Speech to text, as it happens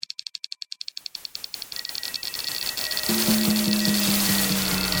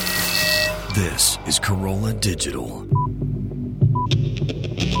This is Corolla Digital.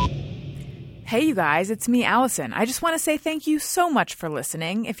 Hey, you guys, it's me, Alison. I just want to say thank you so much for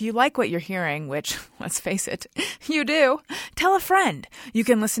listening. If you like what you're hearing, which, let's face it, you do, tell a friend. You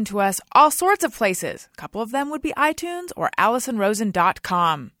can listen to us all sorts of places. A couple of them would be iTunes or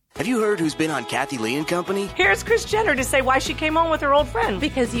AlisonRosen.com. Have you heard who's been on Kathy Lee and Company? Here's Kris Jenner to say why she came on with her old friend.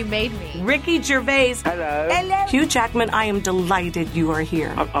 Because you made me. Ricky Gervais. Hello. Hello. Hugh Jackman, I am delighted you are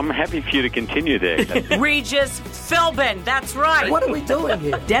here. I'm happy for you to continue there. Regis Philbin, that's right. What are we doing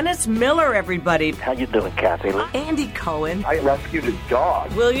here? Dennis Miller, everybody. How you doing, Kathy Lee? Andy Cohen. I rescued a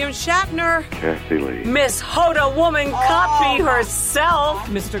dog. William Shatner. Kathy Lee. Miss Hoda Woman Copy herself.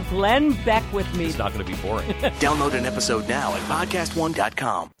 Mr. Glenn Beck with me. It's not going to be boring. Download an episode now at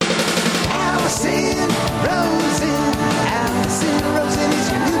podcastone.com. Alison Rosen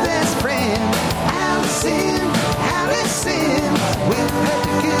is your new best friend. Alison, with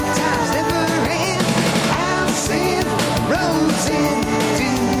her good times never end. Alison Rosen,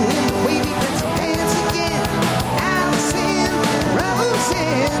 doing the wavy pencil dance again.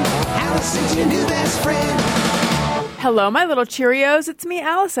 Alison's your new best friend. Hello, my little Cheerios. It's me,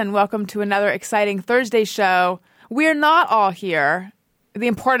 Alison. Welcome to another exciting Thursday show. We're not all here. The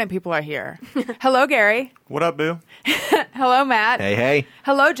important people are here. Hello, Gary. What up, Boo? Hello, Matt. Hey, hey.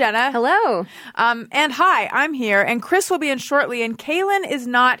 Hello, Jenna. Hello. And hi, I'm here, and Chris will be in shortly, and Caelan is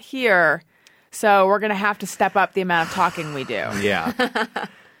not here, so we're going to have to step up the amount of talking we do. Yeah.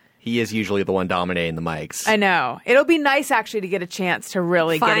 He is usually the one dominating the mics. I know. It'll be nice, actually, to get a chance to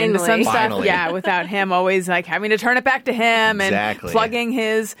really get into some stuff. Yeah, without him always like having to turn it back to him and plugging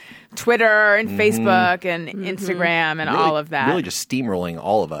his Twitter and Facebook and Instagram and really, all of that. Really just steamrolling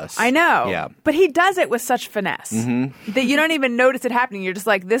all of us. I know. Yeah. But he does it with such finesse that you don't even notice it happening. You're just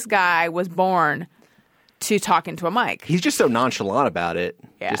like, this guy was born to talk into a mic. He's just so nonchalant about it.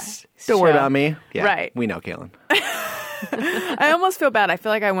 Yeah. Just, don't worry about me. Yeah, right. We know Caelan. I almost feel bad. I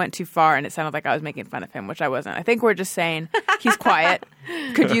feel like I went too far and it sounded like I was making fun of him, which I wasn't. I think we're just saying he's quiet.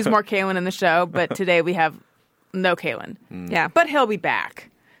 Could use more Caelan in the show, but today we have no Caelan. Yeah, but he'll be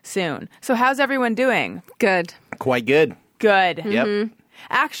back soon. So how's everyone doing? Good. Quite good. Good. Yep.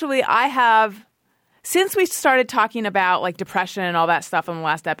 Actually, I have, since we started talking about like depression and all that stuff on the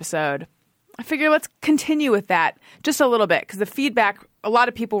last episode, I figure let's continue with that just a little bit because the feedback, a lot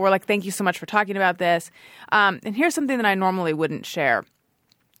of people were like, thank you so much for talking about this. And here's something that I normally wouldn't share,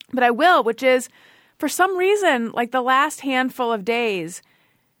 but I will, which is for some reason, like the last handful of days,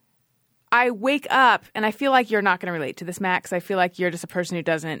 I wake up and I feel like you're not going to relate to this, Matt, because I feel like you're just a person who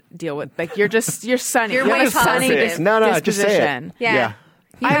doesn't deal with, like you're sunny. You're you have way a sunny positive. No, just say it. Yeah.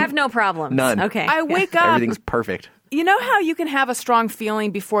 You have no problems. None. Okay. I wake up. Everything's perfect. You know how you can have a strong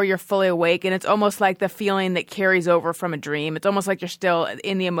feeling before you're fully awake, and it's almost like the feeling that carries over from a dream. It's almost like you're still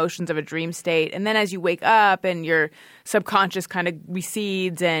in the emotions of a dream state. And then as you wake up and your subconscious kind of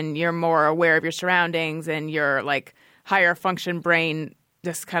recedes and you're more aware of your surroundings and your like higher function brain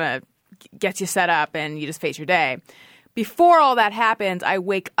just kind of gets you set up and you just face your day. Before all that happens, I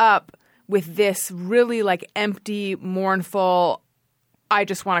wake up with this really like empty, mournful, I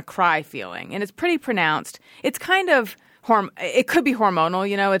just want to cry feeling. And it's pretty pronounced. It's kind of, it could be hormonal,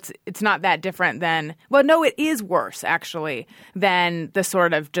 you know, it's not that different than, well, no, it is worse actually than the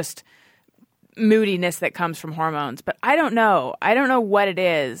sort of just moodiness that comes from hormones. But I don't know. I don't know what it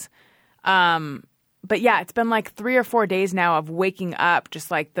is. But yeah, it's been like 3 or 4 days now of waking up. Just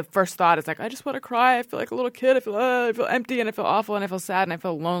like the first thought is like, I just want to cry. I feel like a little kid. I feel empty and I feel awful and I feel sad and I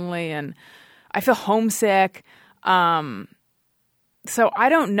feel lonely and I feel homesick. So I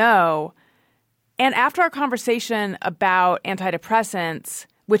don't know. And after our conversation about antidepressants,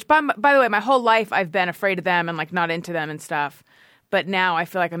 which by the way, my whole life I've been afraid of them and like not into them and stuff. But now I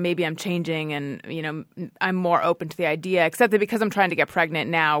feel like maybe I'm changing and, you know, I'm more open to the idea, except that because I'm trying to get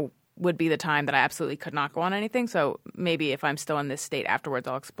pregnant now would be the time that I absolutely could not go on anything. So maybe if I'm still in this state afterwards,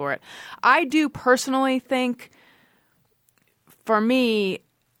 I'll explore it. I do personally think for me,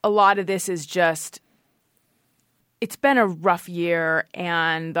 a lot of this is just, it's been a rough year,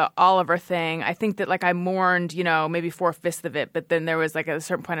 and the Oliver thing, I think that like I mourned, you know, maybe 4/5 of it, but then there was like at a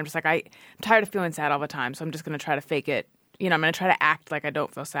certain point I'm just like, I'm tired of feeling sad all the time, so I'm just going to try to fake it. You know, I'm going to try to act like I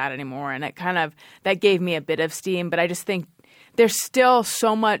don't feel sad anymore, and it kind of, that gave me a bit of steam, but I just think there's still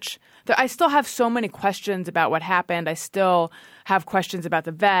so much, I still have so many questions about what happened. I still have questions about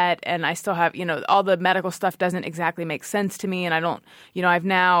the vet, and I still have, you know, all the medical stuff doesn't exactly make sense to me, and I don't, you know, I've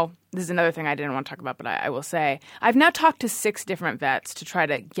now, this is another thing I didn't want to talk about, but I will say, I've now talked to 6 different vets to try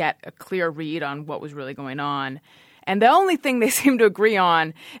to get a clear read on what was really going on. And the only thing they seem to agree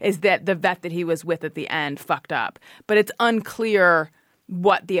on is that the vet that he was with at the end fucked up. But it's unclear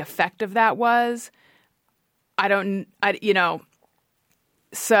what the effect of that was.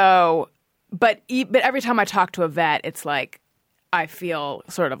 So, but every time I talk to a vet, it's like I feel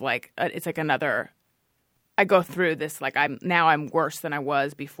sort of like it's like another. I go through this like I'm worse than I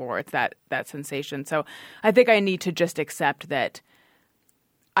was before. It's that sensation. So I think I need to just accept that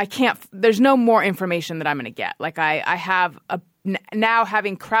I can't. There's no more information that I'm going to get. Like I have now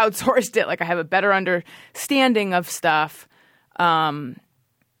having crowdsourced it. Like I have a better understanding of stuff. And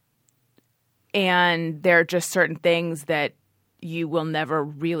there are just certain things that you will never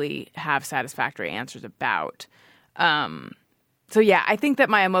really have satisfactory answers about. So yeah, I think that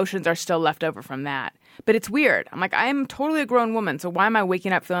my emotions are still left over from that. But it's weird. I'm like, I'm totally a grown woman, so why am I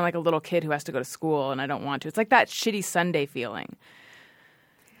waking up feeling like a little kid who has to go to school and I don't want to? It's like that shitty Sunday feeling.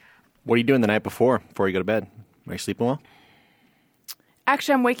 What are you doing the night before you go to bed? Are you sleeping well?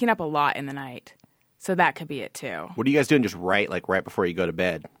 Actually, I'm waking up a lot in the night, so that could be it too. What are you guys doing just right before you go to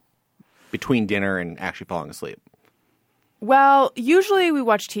bed, between dinner and actually falling asleep? Well, usually we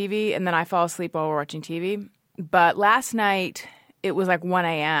watch TV and then I fall asleep while we're watching TV. But last night it was like 1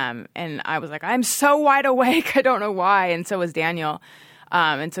 a.m. and I was like, I'm so wide awake. I don't know why. And so was Daniel.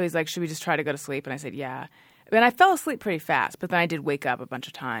 And so he's like, should we just try to go to sleep? And I said, yeah. And I fell asleep pretty fast, but then I did wake up a bunch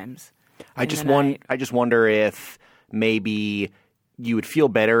of times. I just wonder if maybe you would feel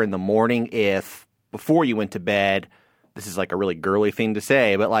better in the morning if before you went to bed, this is like a really girly thing to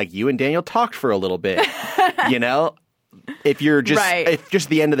say, but like you and Daniel talked for a little bit, you know? If you're just if just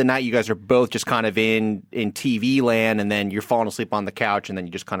the end of the night, you guys are both just kind of in TV land, and then you're falling asleep on the couch, and then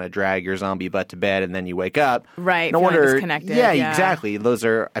you just kind of drag your zombie butt to bed, and then you wake up. Right. No wonder. Disconnected. Yeah, exactly. Those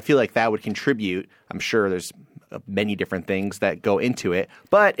are. I feel like that would contribute. I'm sure there's many different things that go into it,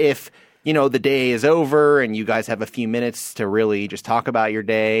 but if the day is over and you guys have a few minutes to really just talk about your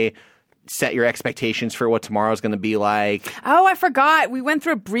day, set your expectations for what tomorrow's going to be like. Oh, I forgot. We went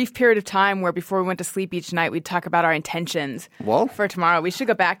through a brief period of time where before we went to sleep each night, we'd talk about our intentions for tomorrow. We should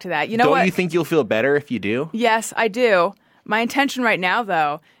go back to that. You know what? Don't you think you'll feel better if you do? Yes, I do. My intention right now,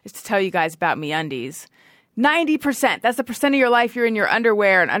 though, is to tell you guys about MeUndies. 90%. That's the percent of your life you're in your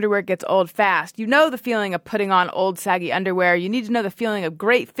underwear, and underwear gets old fast. You know the feeling of putting on old, saggy underwear. You need to know the feeling of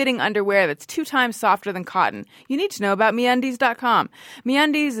great fitting underwear that's 2 times softer than cotton. You need to know about MeUndies.com.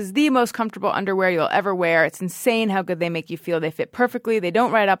 MeUndies is the most comfortable underwear you'll ever wear. It's insane how good they make you feel. They fit perfectly. They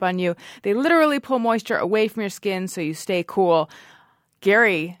don't ride up on you. They literally pull moisture away from your skin so you stay cool.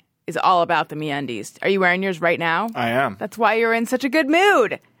 Gary is all about the MeUndies. Are you wearing yours right now? I am. That's why you're in such a good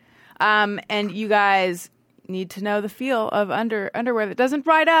mood. And you guys need to know the feel of underwear that doesn't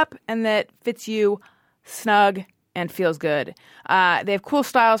ride up and that fits you snug and feels good. They have cool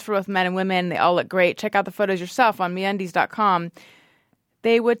styles for both men and women. They all look great. Check out the photos yourself on MeUndies.com.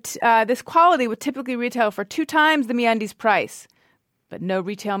 This quality would typically retail for 2 times the MeUndies price. But no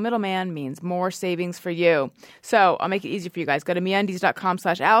retail middleman means more savings for you. So I'll make it easy for you guys. Go to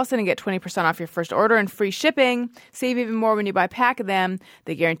MeUndies.com/Alison and get 20% off your first order and free shipping. Save even more when you buy a pack of them.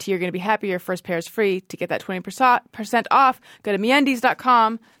 They guarantee you're going to be happy. Your first pair is free. To get that 20% off, go to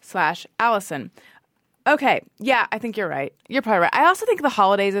MeUndies.com/Alison. Okay. Yeah, I think you're right. You're probably right. I also think the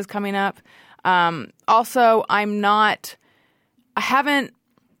holidays is coming up. Also, I'm not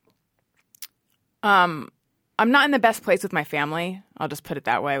in the best place with my family. I'll just put it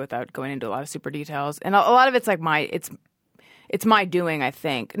that way without going into a lot of super details. And a lot of it's like it's my doing, I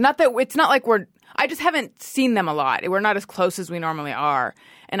think. Not that it's not like I just haven't seen them a lot. We're not as close as we normally are.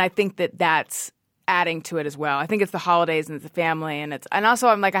 And I think that that's adding to it as well. I think it's the holidays and it's the family and also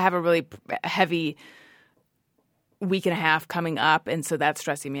I have a really heavy week and a half coming up, and so that's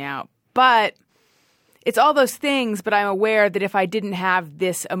stressing me out. But it's all those things, but I'm aware that if I didn't have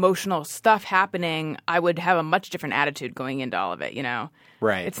this emotional stuff happening, I would have a much different attitude going into all of it, you know?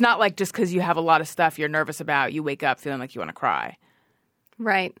 Right. It's not like just because you have a lot of stuff you're nervous about, you wake up feeling like you want to cry.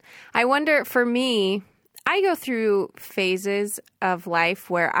 Right. I wonder, for me, I go through phases of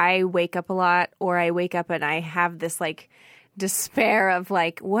life where I wake up a lot, or I wake up and I have this despair of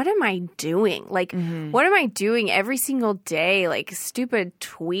what am I doing? What am I doing every single day? Stupid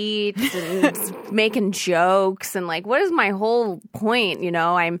tweets and making jokes and what is my whole point?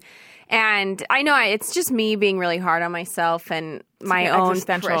 And I know it's just me being really hard on myself and my own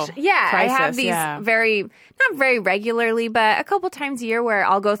existential crisis. I have these not very regularly, but a couple times a year where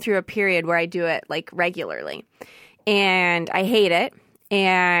I'll go through a period where I do it regularly, and I hate it.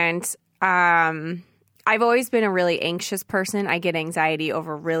 And I've always been a really anxious person. I get anxiety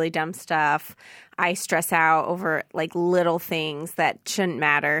over really dumb stuff. I stress out over little things that shouldn't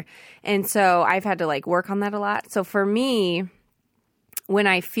matter. And so I've had to work on that a lot. So for me, when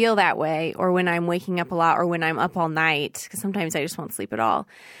I feel that way, or when I'm waking up a lot, or when I'm up all night, because sometimes I just won't sleep at all,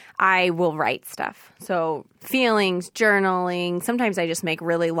 I will write stuff. So feelings, journaling. Sometimes I just make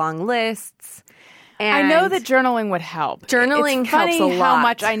really long lists. And I know that journaling would help. Journaling it's funny helps a how lot.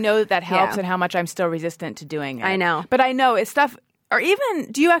 much I know that helps Yeah. and how much I'm still resistant to doing it. I know. But I know it's stuff, or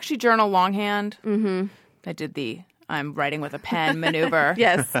even, do you actually journal longhand? Mm-hmm. I did I'm writing with a pen maneuver.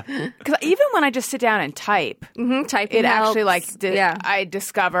 Yes. Because even when I just sit down and type, Typing it actually helps. I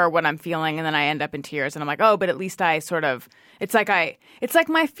discover what I'm feeling, and then I end up in tears, and I'm like, oh, but at least I sort of, it's like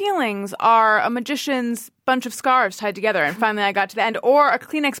my feelings are a magician's bunch of scarves tied together, and finally I got to the end, or a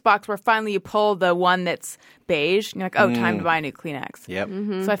Kleenex box where finally you pull the one that's beige, and you're like, oh, time to buy a new Kleenex. Yep.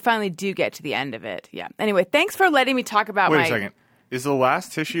 So I finally do get to the end of it. Yeah. Anyway, thanks for letting me talk about Wait a second. Is the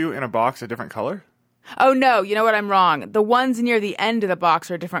last tissue in a box a different color? Oh, no, you know what? I'm wrong. The ones near the end of the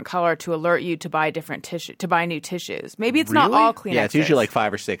box are a different color to alert you to buy different tissue, to buy new tissues. Maybe it's not all Kleenex. Yeah, it's usually like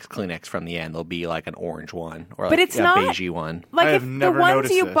 5 or 6 Kleenex from the end. There'll be like an orange one or But like it's a not beigey one. like I if have the never ones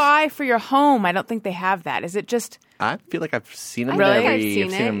noticed you this. buy for your home. I don't think they have that. Is it just? I feel like I've seen them I think every. I've seen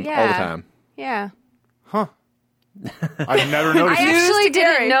them it. all the Yeah. time. Yeah. I've never noticed I this. actually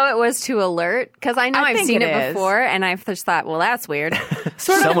scary. didn't know it was to alert, because I know I I've think seen it it is. before, and I've just thought, well, that's weird.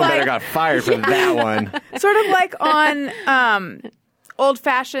 Someone better got fired for that one. Sort of like on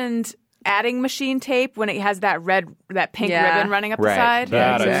old-fashioned adding machine tape when it has that pink Yeah. ribbon running up the Right. side. Yeah,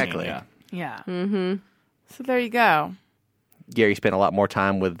 That I've seen, exactly. yeah. Yeah. Mm-hmm. So there you go. Gary spent a lot more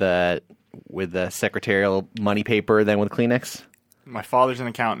time with the secretarial money paper than with Kleenex. My father's an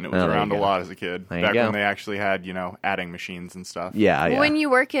accountant. It was Oh, there around you a go. lot as a kid. There you Back go. when they actually had, adding machines and stuff. Yeah, yeah. When you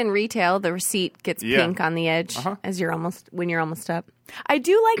work in retail, the receipt gets Yeah. pink on the edge as when you're almost up. I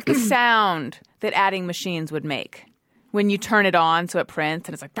do like the sound that adding machines would make when you turn it on so it prints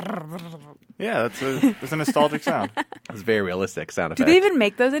and it's like. Yeah, that's a nostalgic sound. It's very realistic sound Do effect. they even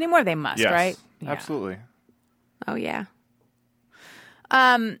make those anymore? They must, Yes, right? Yeah. absolutely. Oh, yeah.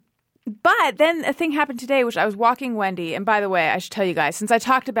 But then a thing happened today, which I was walking Wendy. And by the way, I should tell you guys, since I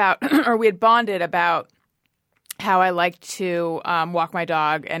talked about, or we had bonded about how I like to walk my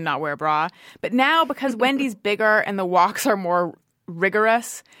dog and not wear a bra. But now, because Wendy's bigger and the walks are more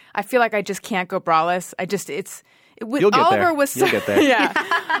rigorous, I feel like I just can't go braless. You'll get Oliver there. was You'll get there. Yeah.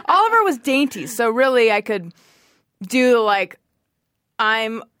 Oliver was dainty. So really I could do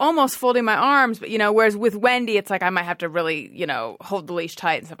I'm almost folding my arms, but, whereas with Wendy, it's like I might have to really, hold the leash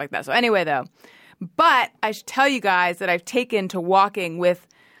tight and stuff like that. So anyway, though, but I should tell you guys that I've taken to walking with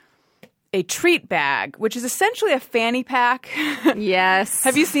a treat bag, which is essentially a fanny pack. Yes.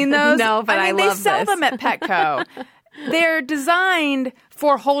 Have you seen those? No, but I mean, love they sell this. them at Petco. They're designed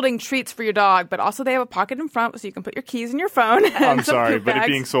for holding treats for your dog, but also they have a pocket in front so you can put your keys and your phone. I'm and some sorry, poop but it bags.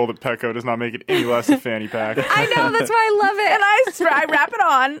 being sold at Petco does not make it any less a fanny pack. I know, that's why I love it. And I wrap it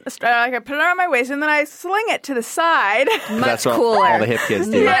on, I put it around my waist, and then I sling it to the side. That's what cooler. all the hip kids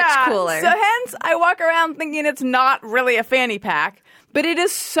do. Much cooler. So hence, I walk around thinking it's not really a fanny pack, but it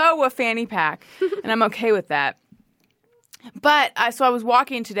is so a fanny pack, and I'm okay with that. But so I was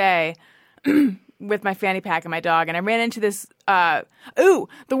walking today with my fanny pack and my dog, and I ran into this. The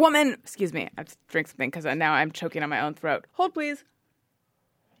woman. Excuse me, I have to drink something because now I'm choking on my own throat. Hold, please.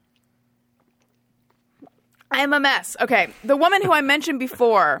 I am a mess. Okay, the woman who I mentioned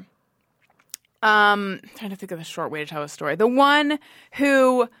before. Trying to think of a short way to tell a story. The one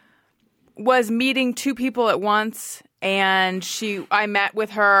who was meeting two people at once, and I met with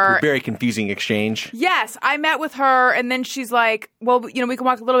her. Very confusing exchange. Yes, I met with her, and then she's like, well, we can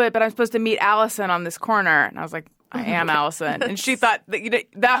walk a little bit, but I'm supposed to meet Alison on this corner. And I was like, I am Alison. And she thought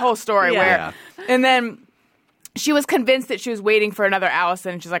that whole story Yeah. and then she was convinced that she was waiting for another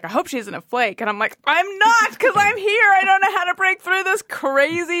Alison. And she's like, I hope she isn't a flake. And I'm like, I'm not, because I'm here. I don't know how to break through this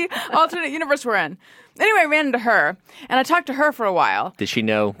crazy alternate universe we're in. Anyway, I ran into her, and I talked to her for a while. Did she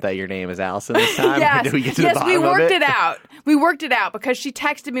know that your name is Alison this time? Yes, Did we get to the bottom we worked of it out. We worked it out because she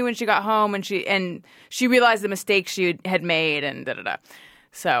texted me when she got home, and she realized the mistake she had made, and da-da-da.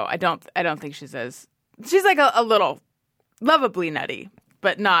 So I don't think she's like a little lovably nutty,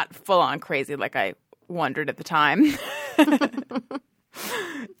 but not full on crazy like I wondered at the time.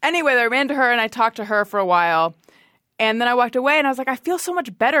 Anyway, I ran to her and I talked to her for a while, and then I walked away, and I was like, I feel so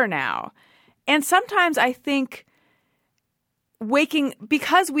much better now. And sometimes I think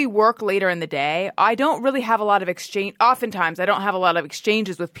because we work later in the day, I don't really have a lot of exchange. Oftentimes, I don't have a lot of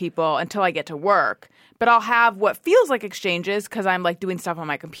exchanges with people until I get to work. But I'll have what feels like exchanges because I'm like doing stuff on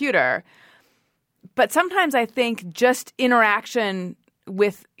my computer. But sometimes I think just interaction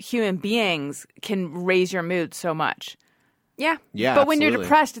with human beings can raise your mood so much. Yeah. Yeah, But when you're absolutely.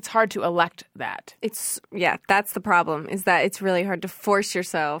 depressed, it's hard to elect that. That's the problem, is that it's really hard to force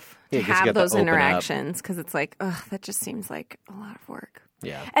yourself to Yeah, 'cause you got have to those open up. interactions because it's like, ugh, that just seems like a lot of work.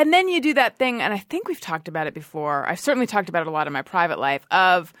 Yeah. And then you do that thing, and I think we've talked about it before. I've certainly talked about it a lot in my private life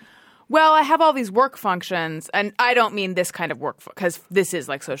of, well, I have all these work functions, and I don't mean this kind of work because this is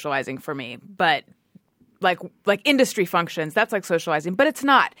like socializing for me, but like industry functions, that's like socializing, but it's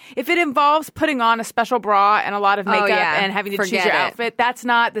not. If it involves putting on a special bra and a lot of makeup and having to choose Forget your it. outfit, that's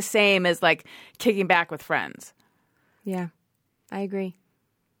not the same as like kicking back with friends. Yeah, I agree.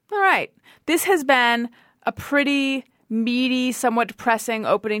 All right. This has been a pretty meaty, somewhat depressing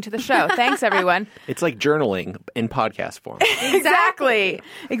opening to the show. Thanks, everyone. It's like journaling in podcast form. Exactly.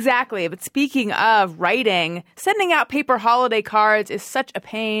 But speaking of writing, sending out paper holiday cards is such a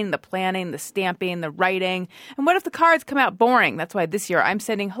pain. The planning, the stamping, the writing. And what if the cards come out boring? That's why this year I'm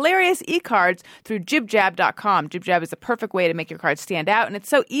sending hilarious e-cards through JibJab.com. JibJab is the perfect way to make your cards stand out, and it's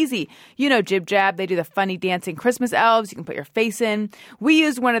so easy. You know JibJab. They do the funny dancing Christmas elves. You can put your face in. We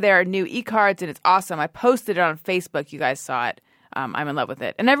used one of their new e-cards, and it's awesome. I posted it on Facebook. You guys saw it. I'm in love with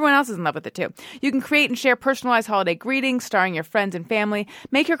it. And everyone else is in love with it, too. You can create and share personalized holiday greetings starring your friends and family.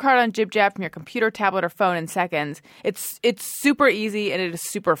 Make your card on JibJab from your computer, tablet, or phone in seconds. It's super easy, and it is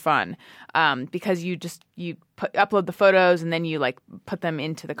super fun because you upload the photos, and then you like put them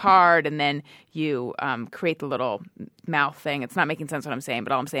into the card, and then you create the little mouth thing. It's not making sense what I'm saying,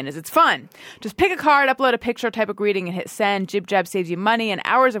 but all I'm saying is it's fun. Just pick a card, upload a picture, type a greeting, and hit send. JibJab saves you money and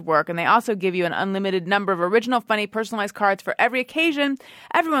hours of work, and they also give you an unlimited number of original, funny, personalized cards for every occasion.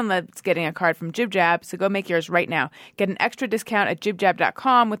 Everyone loves getting a card from JibJab, so go make yours right now. Get an extra discount at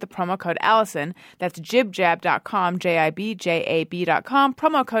JibJab.com with the promo code Alison. That's JibJab.com, JIBJAB.com,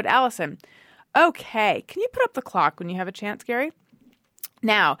 promo code Alison. Okay, can you put up the clock when you have a chance, Gary?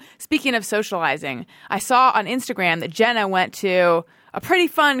 Now, speaking of socializing, I saw on Instagram that Jenna went to a pretty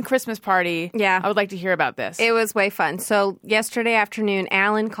fun Christmas party. Yeah. I would like to hear about this. It was way fun. So yesterday afternoon,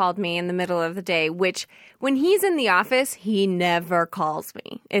 Alan called me in the middle of the day, which when he's in the office, he never calls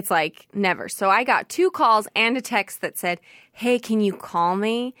me. It's like never. So I got 2 calls and a text that said, hey, can you call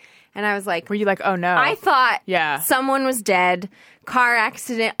me? And I was like, were you like, oh no? I thought Yeah. someone was dead, car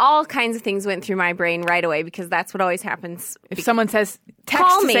accident, all kinds of things went through my brain right away because that's what always happens. If someone says, text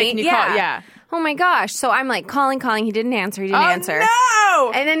Call to me. say, can you call? Yeah. Oh my gosh. So I'm like calling. He didn't answer.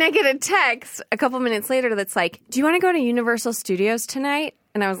 No! And then I get a text a couple minutes later that's like, do you want to go to Universal Studios tonight?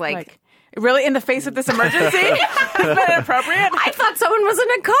 And I was like really? In the face of this emergency? Is that inappropriate? I thought someone was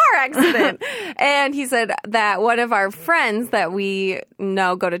in a car accident. And he said that one of our friends that we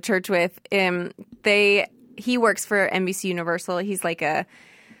know go to church with, he works for NBC Universal. He's like a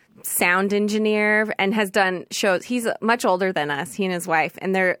sound engineer and has done shows. He's much older than us, he and his wife,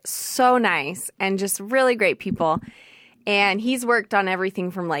 and they're so nice and just really great people. And he's worked on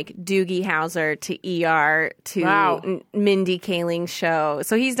everything from like Doogie Howser to ER to Mindy Kaling's show.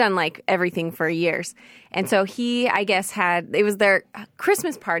 So he's done like everything for years. And so he, I guess, it was their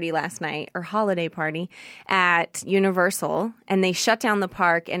Christmas party last night or holiday party at Universal. And they shut down the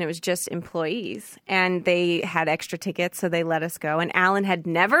park and it was just employees. And they had extra tickets, so they let us go. And Alan had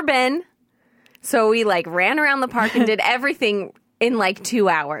never been. So we like ran around the park and did everything in like 2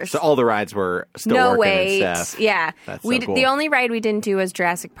 hours. So all the rides were still no working wait. and stuff. Yeah. That's so cool. The only ride we didn't do was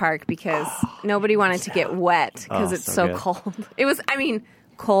Jurassic Park because nobody wanted to get wet because it's so good. cold. It was,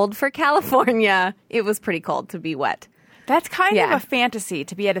 cold for California. It was pretty cold to be wet. That's kind of a fantasy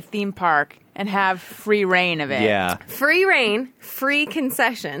to be at a theme park and have free reign of it. Yeah. Free reign, free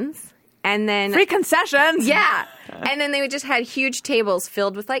concessions, and then Free concessions? yeah. And then they would just had huge tables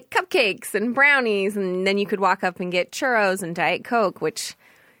filled with like cupcakes and brownies, and then you could walk up and get churros and Diet Coke, which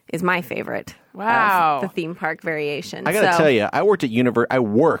is my favorite. Wow. Of the theme park variation. I got to tell you, I worked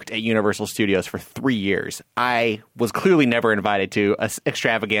at Universal Studios for 3 years. I was clearly never invited to an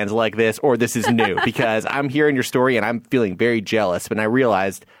extravaganza like this, or this is new, because I'm hearing your story and I'm feeling very jealous. But I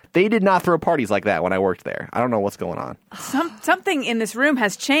realized they did not throw parties like that when I worked there. I don't know what's going on. Something in this room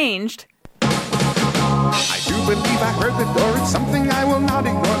has changed. I do believe I heard the door. It's something I will not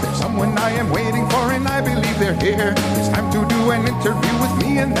ignore. There's someone I am waiting for, and I believe they're here. It's time to do an interview with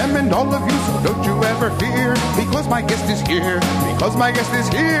me and them and all of you, so don't you ever fear. Because my guest is here. Because my guest is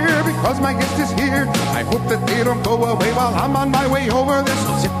here. Because my guest is here. I hope that they don't go away while I'm on my way over there.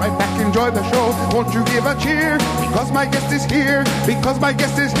 So sit right back, enjoy the show. Won't you give a cheer? Because my guest is here. Because my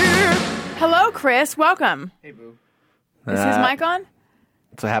guest is here. Hello, Chris. Welcome. Hey, boo. Is his mic on?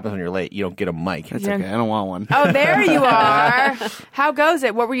 That's what happens when you're late. You don't get a mic. That's okay. I don't want one. Oh, there you are. How goes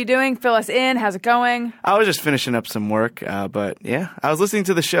it? What were you doing? Fill us in. How's it going? I was just finishing up some work, but yeah, I was listening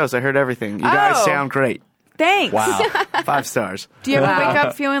to the show, so I heard everything. You guys sound great. Thanks. Wow. 5 stars. Do you ever wake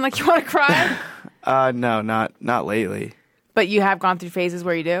up feeling like you want to cry? No, not lately. But you have gone through phases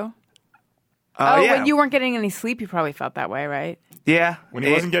where you do? Yeah. When you weren't getting any sleep, you probably felt that way, right? Yeah. When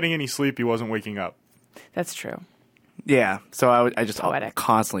he wasn't getting any sleep, he wasn't waking up. That's true. Yeah. So I just Poetic.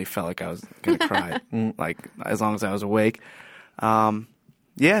 constantly felt like I was going to cry, like as long as I was awake.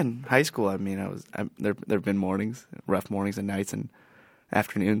 Yeah, in high school, I mean, there've been mornings, rough mornings and nights and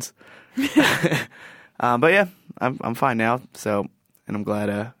afternoons. But yeah, I'm fine now. So, and I'm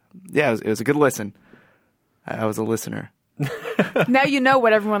glad. Yeah, it was a good listen. I was a listener. Now you know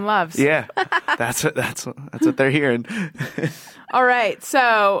what everyone loves. Yeah, that's what they're hearing. All right,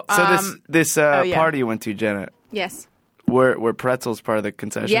 so this yeah. party you went to, Jenna, Yes. were pretzels part of the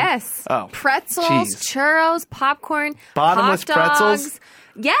concession? Yes. Oh, Pretzels, jeez. churros, popcorn, Bottomless hot dogs. pretzels?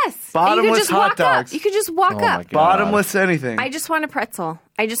 Yes. Bottomless you could just hot walk dogs. Up. You could just walk Oh my up. God. Bottomless anything. I just want a pretzel.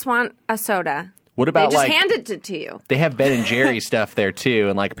 I just want a soda. What about they just like handed it to you. they have Ben and Jerry stuff there too,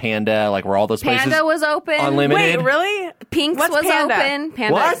 and like Panda, like where all those places Panda was open. unlimited. Wait, really? Pink's What's was Panda? open.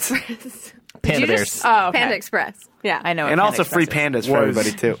 Panda What? Express. Panda Did you Bears. just- Oh, okay. Panda Express. Yeah. I know. what and Panda also free Express is. pandas for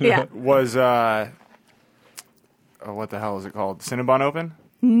everybody too. Yeah. Was what the hell is it called? Cinnabon open?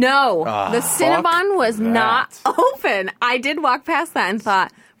 No, the Cinnabon was not open. I did walk past that and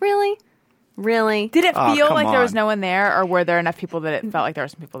thought, really? Really? Did it Oh, feel come like there was on. no one there, or were there enough people that it felt like there were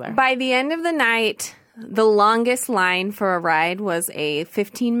some people there? By the end of the night, the longest line for a ride was a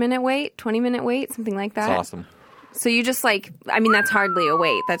 15-minute wait, 20-minute wait, something like that. That's awesome. So you just that's hardly a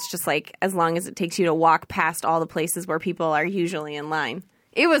wait. That's just like as long as it takes you to walk past all the places where people are usually in line.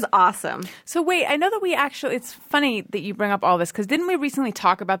 It was awesome. So wait, I know that it's funny that you bring up all this, because didn't we recently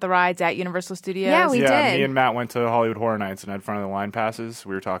talk about the rides at Universal Studios? Yeah, we yeah, did. me and Matt went to Hollywood Horror Nights and had front of the line passes.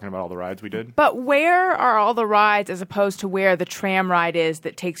 We were talking about all the rides we did. But where are all the rides as opposed to where the tram ride is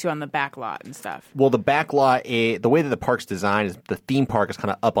that takes you on the back lot and stuff? Well, the back lot, the way that the park's designed is the theme park is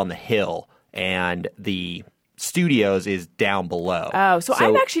kind of up on the hill, and the studios is down below. Oh, so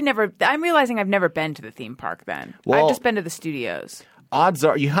I've actually I'm realizing I've never been to the theme park then. Well- I've just been to the studios. Odds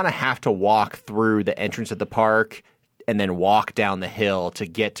are you kind of have to walk through the entrance of the park and then walk down the hill to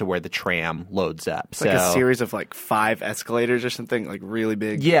get to where the tram loads up. It's like a series of like 5 escalators or something, like really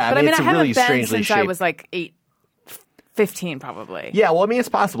big. Yeah, But it's I a haven't really been strangely since shaped. I was like 15 probably. Yeah, well, I mean, it's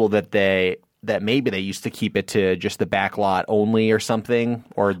possible that maybe they used to keep it to just the back lot only or something,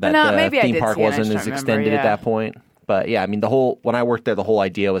 or that No, the maybe I theme did park see it, I wasn't just as don't extended remember, at yeah. that point. But yeah, I mean, when I worked there, the whole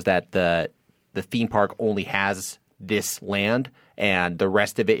idea was that the theme park only has this land, and the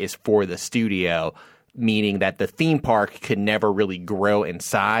rest of it is for the studio, meaning that the theme park can never really grow in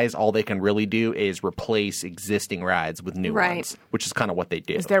size. All they can really do is replace existing rides with new Right. ones, which is kind of what they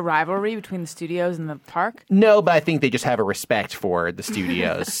do. Is there rivalry between the studios and the park? No, but I think they just have a respect for the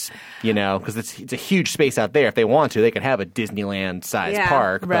studios, because it's a huge space out there. If they want to, they can have a Disneyland-sized Yeah,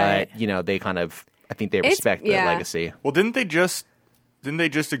 park, right. but, they I think they respect the yeah. legacy. Well, didn't they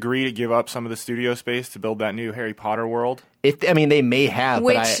just agree to give up some of the studio space to build that new Harry Potter world? They may have,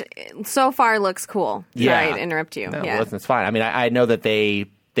 Which but so far looks cool. Yeah. Sorry to interrupt you. No, yeah. listen, it's fine. I mean, I know that they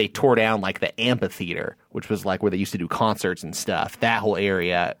tore down like the amphitheater, which was like where they used to do concerts and stuff. That whole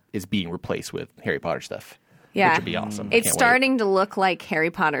area is being replaced with Harry Potter stuff. Yeah. Which would be awesome. It's Can't wait. starting to look like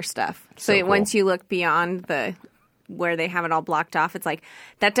Harry Potter stuff. So, So cool. once you look beyond where they have it all blocked off, it's like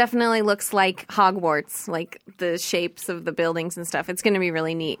that definitely looks like Hogwarts, like the shapes of the buildings and stuff. It's going to be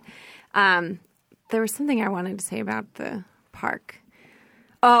really neat. There was something I wanted to say about the park.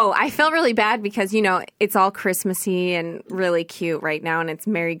 Oh, I felt really bad because, it's all Christmassy and really cute right now, and it's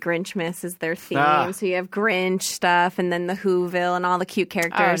Merry Grinchmas is their theme. So you have Grinch stuff and then the Whoville and all the cute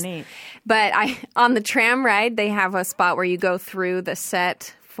characters. Oh, neat. But on the tram ride, they have a spot where you go through the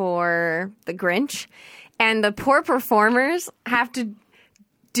set for the Grinch, and the poor performers have to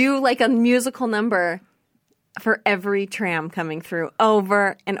do like a musical number for every tram coming through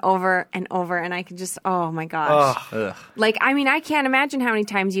over and over and over. And I could just, oh my gosh. Ugh. I can't imagine how many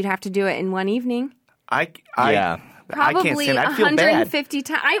times you'd have to do it in one evening. Yeah. I can't Probably stand it. I feel bad. 150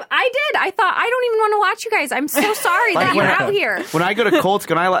 times. I did. I thought, I don't even want to watch you guys. I'm so sorry that you're out here. When I go to Cold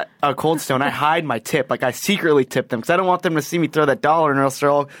Stone, I hide my tip. Like I secretly tip them because I don't want them to see me throw that dollar, and else they're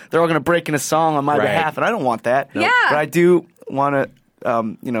all going to break in a song on my Right. behalf, and I don't want that. Yeah. But I do want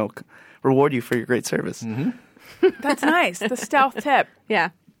to, reward you for your great service. Mm-hmm. That's nice. The stealth tip. Yeah.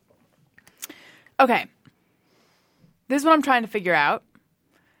 Okay. This is what I'm trying to figure out.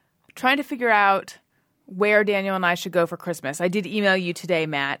 Where Daniel and I should go for Christmas. I did email you today,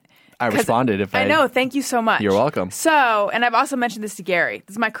 Matt. I responded. I know. Thank you so much. You're welcome. So, and I've also mentioned this to Gary.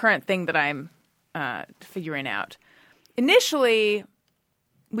 This is my current thing that I'm figuring out. Initially,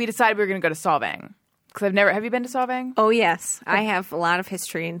 we decided we were going to go to Solvang because I've never. Have you been to Solvang? Oh, yes. I have a lot of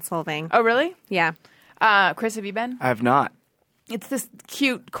history in Solvang. Oh, really? Yeah. Chris, have you been? I have not. It's this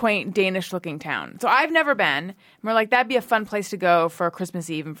cute, quaint, Danish-looking town. So I've never been. And we're like, that'd be a fun place to go for Christmas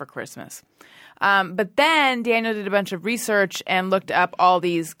Eve and for Christmas. But then Daniel did a bunch of research and looked up all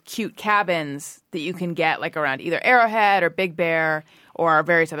these cute cabins that you can get like around either Arrowhead or Big Bear or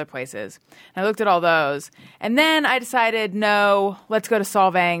various other places. And I looked at all those. And then I decided, no, let's go to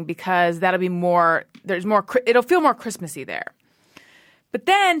Solvang because that'll be more, it'll feel more Christmassy there. But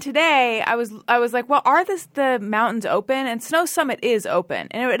then today I was like, well, are the mountains open? And Snow Summit is open.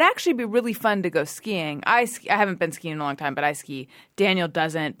 And it would actually be really fun to go skiing. I haven't been skiing in a long time, but I ski. Daniel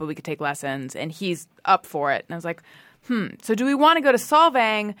doesn't, but we could take lessons. And he's up for it. And I was like, so do we want to go to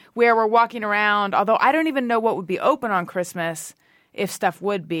Solvang where we're walking around? Although I don't even know what would be open on Christmas if stuff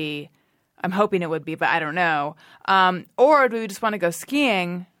would be. I'm hoping it would be, but I don't know. Or do we just want to go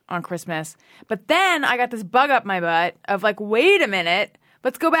skiing on Christmas? But then I got this bug up my butt of like, wait a minute.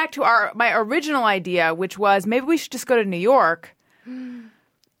 Let's go back to my original idea, which was maybe we should just go to New York.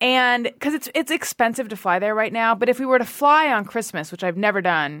 And because it's expensive to fly there right now. But if we were to fly on Christmas, which I've never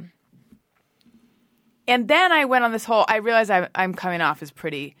done. And then I went on this whole, I realized I'm coming off as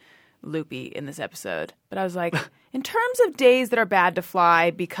pretty loopy in this episode. But I was like, in terms of days that are bad to fly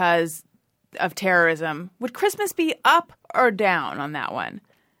because of terrorism, would Christmas be up or down on that one?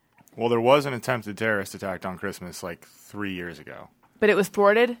 Well, there was an attempted terrorist attack on Christmas like 3 years ago. But it was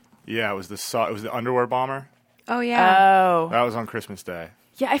thwarted? Yeah, it was the underwear bomber. Oh, yeah. Oh. That was on Christmas Day.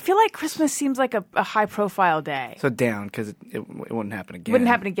 Yeah, I feel like Christmas seems like a high-profile day. So down, because it wouldn't happen again. Wouldn't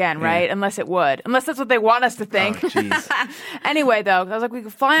happen again, right? Yeah. Unless it would. Unless that's what they want us to think. Oh, jeez. Anyway, though, I was like, we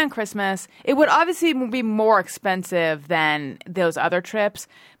could fly on Christmas. It would obviously be more expensive than those other trips,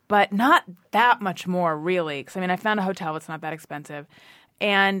 but not that much more, really. Because, I mean, I found a hotel that's not that expensive.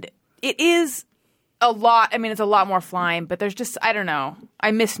 And it is a lot. I mean, it's a lot more flying, but there's just, I don't know.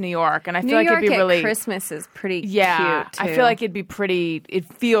 I miss New York, and I feel like it'd be really. At Christmas is pretty cute, too. I feel like it'd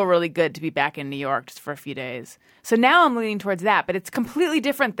feel really good to be back in New York just for a few days. So now I'm leaning towards that, but it's completely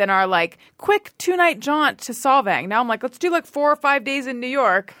different than our like quick 2-night jaunt to Solvang. Now I'm like, let's do like 4 or 5 days in New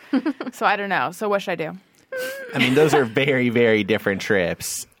York. So I don't know. So what should I do? I mean, those are very, very different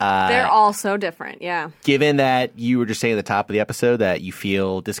trips. They're all so different, yeah. Given that you were just saying at the top of the episode that you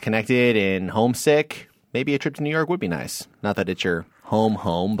feel disconnected and homesick, maybe a trip to New York would be nice. Not that it's your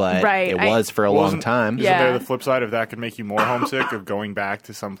home, but it was for a long time. Isn't there the flip side of that could make you more homesick of going back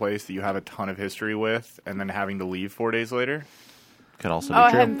to some place that you have a ton of history with and then having to leave 4 days later? Could also be true.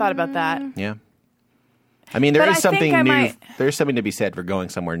 I hadn't thought about that. Yeah. I mean, there But is I something think new. There's something to be said for going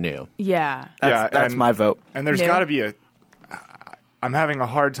somewhere new. Yeah. That's my vote. And there's got to be I'm having a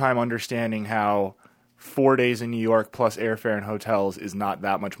hard time understanding how 4 days in New York plus airfare and hotels is not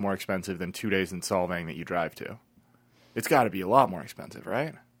that much more expensive than 2 days in Solvang that you drive to. It's got to be a lot more expensive,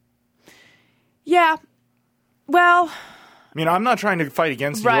 right? Yeah. Well, I mean, I'm not trying to fight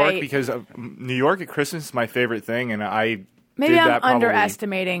against New York because New York at Christmas is my favorite thing, and Maybe I'm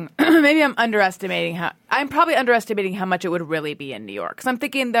underestimating. Maybe I'm underestimating how. I'm probably underestimating how much it would really be in New York. Because I'm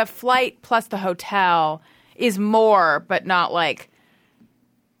thinking the flight plus the hotel is more, but not like.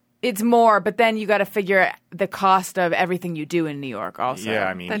 It's more, but then you got to figure the cost of everything you do in New York. Also, yeah,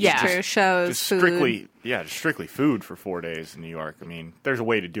 I mean, that's true. Shows, just food. strictly food for 4 days in New York. I mean, there's a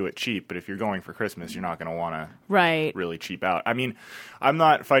way to do it cheap, but if you're going for Christmas, you're not going to want to really cheap out. I mean, I'm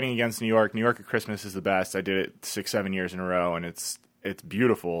not fighting against New York. New York at Christmas is the best. I did it 6-7 years in a row, and it's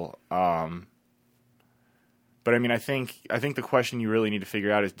beautiful. But I mean, I think the question you really need to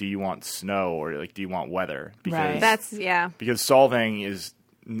figure out is: do you want snow or like do you want weather? Because because Solvang is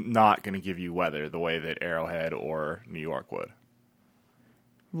not going to give you weather the way that Arrowhead or New York would.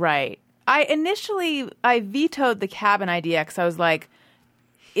 Right. I vetoed the cabin idea because I was like,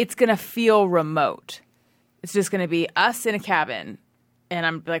 it's going to feel remote. It's just going to be us in a cabin. And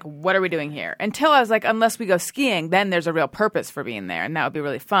I'm like, what are we doing here? Until I was like, unless we go skiing, then there's a real purpose for being there. And that would be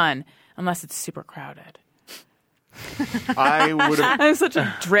really fun, unless it's super crowded. I'm such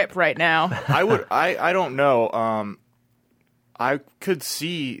a drip right now. I don't know. I could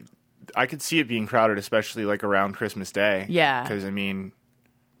see it being crowded, especially like around Christmas Day. Yeah. Because, I mean,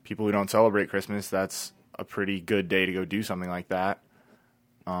 people who don't celebrate Christmas, that's a pretty good day to go do something like that.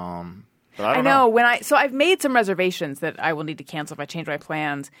 But I don't know. So I've made some reservations that I will need to cancel if I change my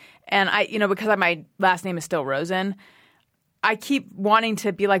plans. And because my last name is still Rosen, I keep wanting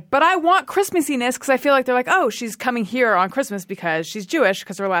to be like, but I want Christmassiness because I feel like they're like, oh, she's coming here on Christmas because she's Jewish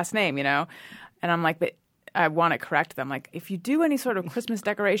because her last name, And I'm like, but I want to correct them. Like, if you do any sort of Christmas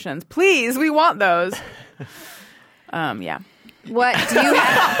decorations, please, we want those. Yeah. What do you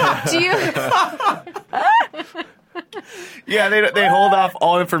Yeah, they hold off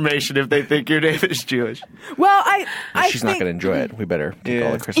all information if they think your name is Jewish. Well, She's not going to enjoy it. We better take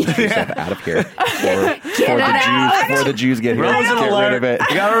all the Christmas tree stuff out of here before the Jews get here. Let's get rid of it.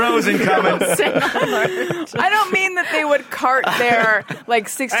 You got a rose incoming. I don't mean that they would cart their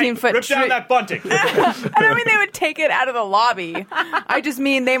 16-foot rip down that bunting. I don't mean they would take it out of the lobby. I just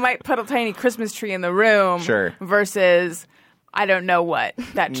mean they might put a tiny Christmas tree in the room. Sure. Versus, I don't know what,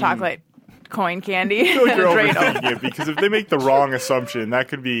 that chocolate coin candy. I feel like you're overthinking it, because if they make the wrong assumption, that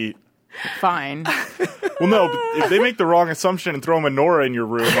could be fine. Well, no, but if they make the wrong assumption and throw a menorah in your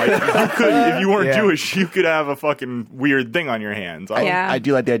room, if you weren't Jewish, you could have a fucking weird thing on your hands. I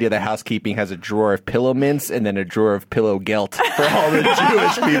do like the idea that housekeeping has a drawer of pillow mints and then a drawer of pillow gelt for all the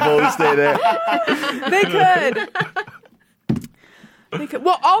Jewish people who stay there. They could.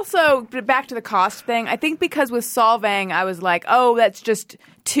 Well, also, back to the cost thing, I think because with Solvang, I was like, oh, that's just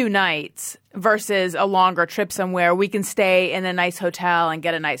 2 nights versus a longer trip somewhere. We can stay in a nice hotel and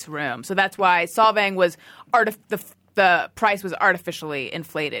get a nice room. So that's why Solvang was the price was artificially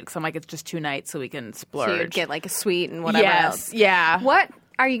inflated. Because I'm like, it's just 2 nights, so we can splurge. So you'd get a suite and whatever else. Yeah. What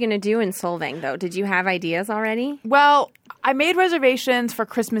are you going to do in Solvang, though? Did you have ideas already? Well, I made reservations for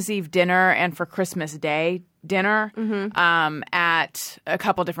Christmas Eve dinner and for Christmas Day dinner at a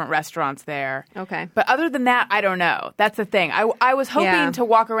couple different restaurants there. Okay. But other than that, I don't know. That's the thing. I was hoping to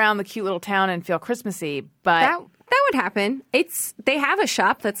walk around the cute little town and feel Christmassy, but... That would happen. They have a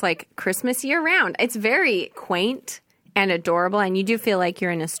shop that's Christmas year round. It's very quaint and adorable, and you do feel like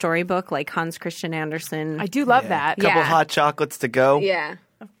you're in a storybook like Hans Christian Andersen. I do love that. Couple hot chocolates to go. Yeah.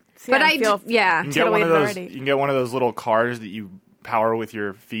 See, but You can get one of those. You can get one of those little cars that you power with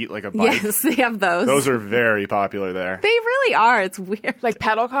your feet, like a bike. Yes, they have those. Those are very popular there. They really are. It's weird. Like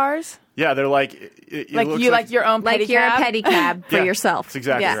pedal cars? Yeah, they're like it looks like your own pedicab? Like you're a pedicab for yourself. That's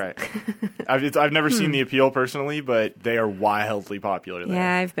exactly right. I've never seen the appeal personally, but they are wildly popular there.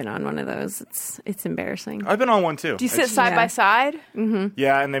 Yeah, I've been on one of those. It's embarrassing. I've been on one too. Do you sit side by side? Mm-hmm.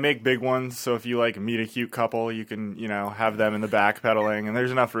 Yeah, and they make big ones, so if you meet a cute couple, you can have them in the back pedaling, and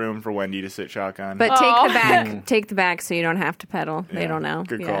there's enough room for Wendy to sit shotgun. But take the back so you don't have to pedal. Yeah, they don't know.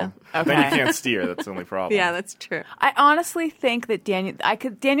 Good call. Yeah. Okay. Then you can't steer. That's the only problem. Yeah, that's true. I honestly think that Daniel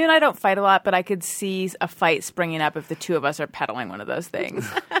and I don't fight a lot, but I could see a fight springing up if the two of us are pedaling one of those things.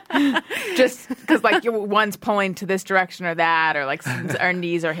 Just because one's pulling to this direction or that, or our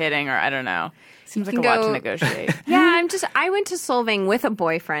knees are hitting, or I don't know. Seems like a lot to negotiate. Yeah, I went to Solvang with a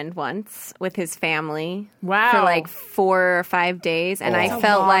boyfriend once with his family. Wow. For 4 or 5 days, and I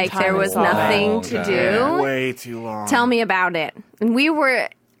felt like there was nothing to do. Way too long. Tell me about it. And we were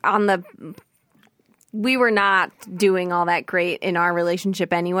not doing all that great in our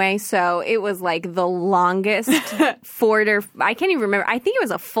relationship anyway, so it was the longest I can't even remember. I think it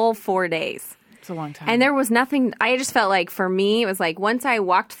was a full 4 days. It's a long time. And there was nothing. I just felt like for me, it was once I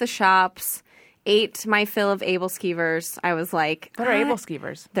walked the shops, ate my fill of Able Skeevers, I was like, what are Able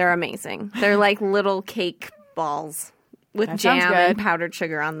Skeevers? They're amazing. They're like little cake balls with That jam and powdered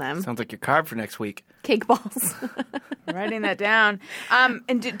sugar on them. Sounds like your carb for next week. Cake balls. Writing that down.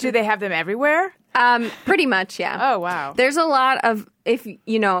 And do they have them everywhere? Pretty much, yeah. Oh, wow. There's a lot of, if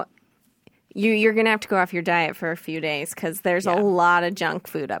you're going to have to go off your diet for a few days because there's a lot of junk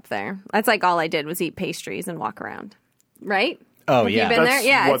food up there. That's all I did was eat pastries and walk around. Right? Oh, have yeah. you been That's there?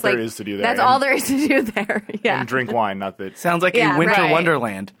 Yeah. what there is to do there. That's all there is to do there. Yeah. And drink wine, not that. Sounds like a winter right.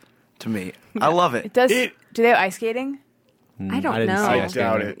 wonderland to me. I love it. Do they have ice skating? I don't didn't know. see I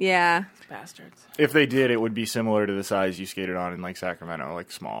doubt it. Yeah. Bastards. If they did, it would be similar to the size you skated on in Sacramento,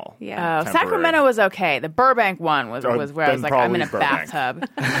 small. Yeah. Oh, Sacramento was okay. The Burbank one was where I was like, I'm in a Burbank. bathtub.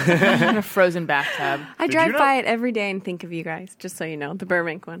 I'm in a frozen bathtub. I Did drive you know- by it every day and think of you guys, just so you know. The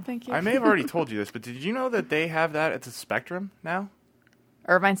Burbank one. Thank you. I may have already told you this, but did you know that they have that at the Spectrum now?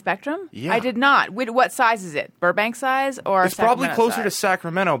 Irvine Spectrum? Yeah. I did not. What size is it? Burbank size or It's probably Sacramento closer size? to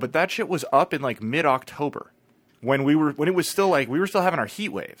Sacramento, but that shit was up in mid-October when it was still we were still having our heat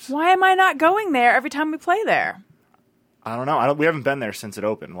waves. Why am I not going there every time we play there? I don't know. We haven't been there since it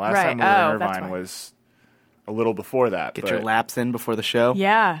opened. Last Right. time we were in That's Irvine why. was a little before that. Get but your laps in before the show.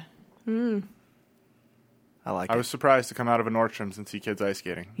 Yeah. I like I it. was surprised to come out of a Nordstrom's and see kids ice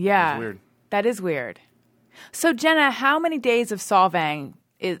skating. Yeah. It was weird. That is weird. So, Jenna, how many days of Solvang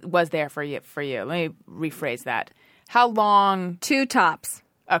was there for you? Let me rephrase that. How long? 2 tops.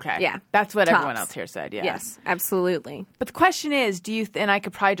 Okay. Yeah. That's what Tops. everyone else here said. Yeah. Yes, absolutely. But the question is, do you and I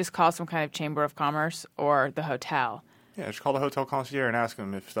could probably just call some kind of chamber of commerce or the hotel. Yeah, just call the hotel concierge and ask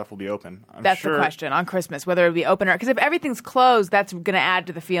them if stuff will be open. I'm That's sure the question on Christmas, whether it be open or because if everything's closed, that's going to add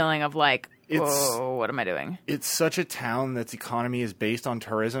to the feeling of whoa, what am I doing? It's such a town that's economy is based on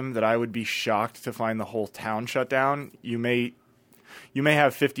tourism that I would be shocked to find the whole town shut down. You may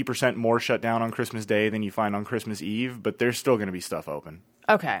have 50% more shut down on Christmas Day than you find on Christmas Eve, but there's still going to be stuff open.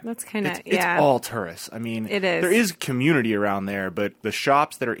 Okay. That's kind of, It's all tourists. I mean, it is. There is community around there, but the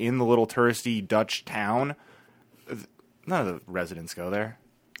shops that are in the little touristy Dutch town, none of the residents go there.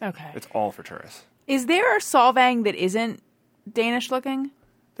 Okay. It's all for tourists. Is there a Solvang that isn't Danish looking?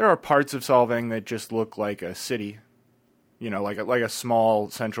 There are parts of Solvang that just look like a city, like a small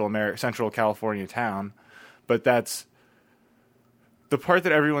Central California town, but that's the part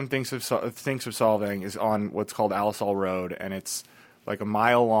that everyone thinks of Solvang is on what's called Alison Road, and it's like a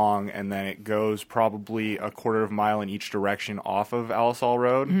mile long, and then it goes probably a quarter of a mile in each direction off of Alison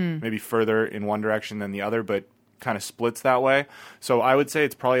Road, maybe further in one direction than the other, but kind of splits that way. So I would say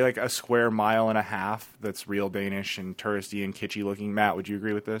it's probably like a square mile and a half that's real Danish and touristy and kitschy looking. Matt, would you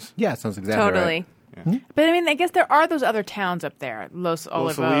agree with this? Yeah, sounds exactly totally. right. Yeah. But I mean, I guess there are those other towns up there. Los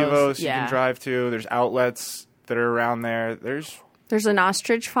Olivos. You can drive to. There's outlets that are around there. There's an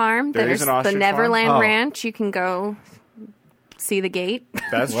ostrich farm. There's an ostrich the Neverland farm. Ranch. You can go see the gate.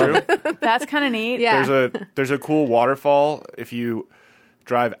 That's true. That's kind of neat. Yeah. There's a cool waterfall if you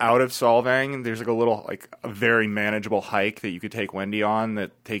drive out of Solvang. There's like a very manageable hike that you could take Wendy on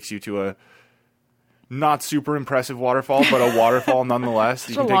that takes you to a not super impressive waterfall, but a waterfall nonetheless.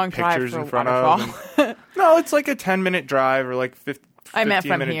 It's you a can long take pictures drive in for a front waterfall. of. No, it's like a 10-minute drive or like 15 I meant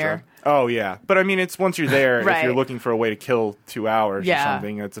from minute here. drive. Oh yeah, but I mean, it's once you're there. Right. If you're looking for a way to kill 2 hours Yeah. or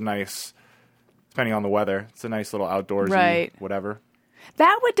something, it's a nice. Depending on the weather, it's a nice little outdoorsy Right. whatever.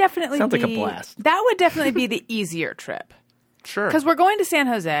 That would definitely Sounds be like a blast. That would definitely be the easier trip. Sure. Because we're going to San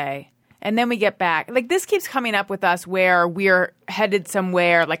Jose, and then we get back. Like, this keeps coming up with us where we're headed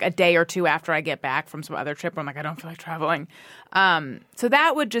somewhere like a day or two after I get back from some other trip where I'm like, I don't feel like traveling. So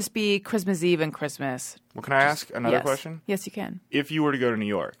that would just be Christmas Eve and Christmas. Well, can I ask another Yes. question? Yes, you can. If you were to go to New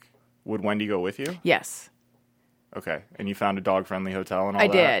York, would Wendy go with you? Yes. Okay. And you found a dog-friendly hotel and all I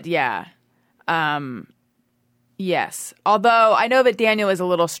that? did, yeah. Yes. Although I know that Daniel is a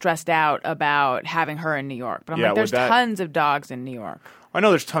little stressed out about having her in New York. But I'm Yeah, like, there's would that- tons of dogs in New York. I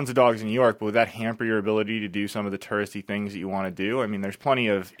know there's tons of dogs in New York, but would that hamper your ability to do some of the touristy things that you want to do? I mean, there's plenty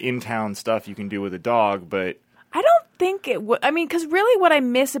of in-town stuff you can do with a dog, but... I don't think it would. I mean, because really what I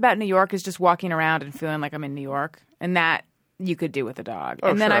miss about New York is just walking around and feeling like I'm in New York. And that you could do with a dog. Oh,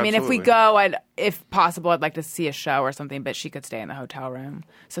 and then, sure, I mean, absolutely. if we go, if possible, I'd like to see a show or something, but she could stay in the hotel room.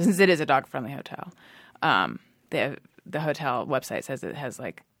 So since it is a dog-friendly hotel, the hotel website says it has,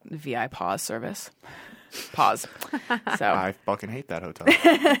 like, VI pause service. Pause. So I fucking hate that hotel.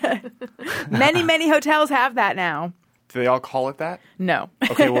 many hotels have that now. Do they all call it that? No.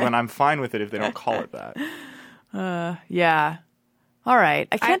 Okay, well then I'm fine with it if they don't call it that. Yeah. All right.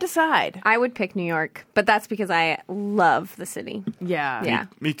 I can't decide. I would pick New York, but that's because I love the city. Yeah. Yeah.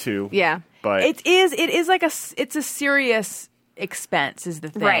 Me too. Yeah. But It is like it's a serious expense is the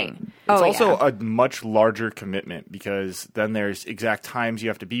thing. Right. it's also a much larger commitment because then there's exact times you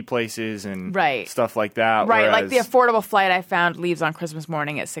have to be places and Right. stuff like that. Right. Like the whereas- affordable flight I found leaves on Christmas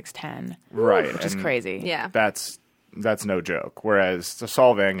morning at 6:10. Right. Which is and crazy. Yeah. That's no joke. Whereas the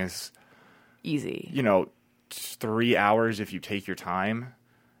Solvang is, Easy. 3 hours if you take your time,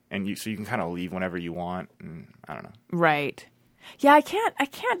 and so you can kind of leave whenever you want. And I don't know. Right. Yeah, I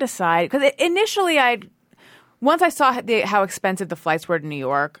can't decide because initially once I saw how expensive the flights were to New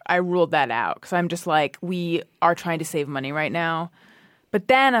York, I ruled that out because I'm just like, we are trying to save money right now. But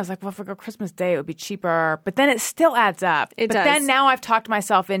then I was like, well, if we go Christmas Day, it would be cheaper. But then it still adds up. It but does. then now I've talked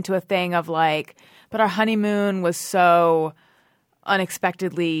myself into a thing of like, but our honeymoon was so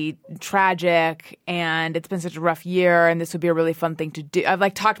unexpectedly tragic and it's been such a rough year and this would be a really fun thing to do. I've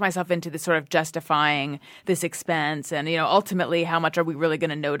like talked myself into this sort of justifying this expense and, ultimately how much are we really going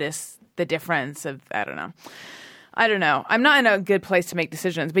to notice the difference of, I don't know. I'm not in a good place to make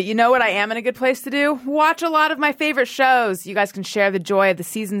decisions, but you know what I am in a good place to do? Watch a lot of my favorite shows. You guys can share the joy of the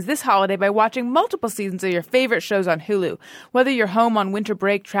seasons this holiday by watching multiple seasons of your favorite shows on Hulu. Whether you're home on winter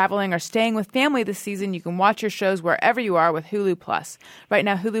break, traveling, or staying with family this season, you can watch your shows wherever you are with Hulu Plus. Right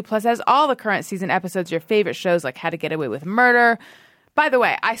now, Hulu Plus has all the current season episodes of your favorite shows like How to Get Away with Murder. By the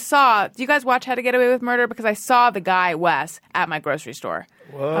way, do you guys watch How to Get Away with Murder? Because I saw the guy, Wes, at my grocery store.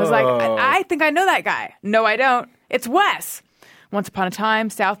 Whoa. I was like, I think I know that guy. No, I don't. It's Wes. Once Upon a Time,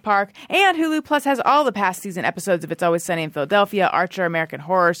 South Park, and Hulu Plus has all the past season episodes of It's Always Sunny in Philadelphia, Archer, American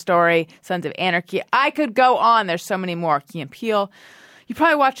Horror Story, Sons of Anarchy. I could go on. There's so many more. Key and Peele. You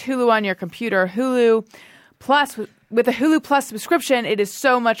probably watch Hulu on your computer. Hulu Plus with a Hulu Plus subscription, it is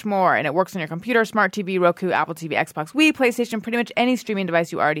so much more, and it works on your computer, smart TV, Roku, Apple TV, Xbox, Wii, PlayStation, pretty much any streaming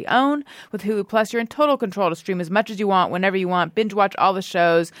device you already own. With Hulu Plus, you're in total control to stream as much as you want, whenever you want, binge watch all the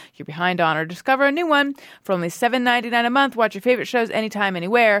shows you're behind on, or discover a new one. For only $7.99 a month, watch your favorite shows anytime,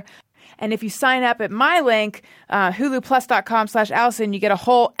 anywhere. And if you sign up at my link, huluplus.com/Alison, you get a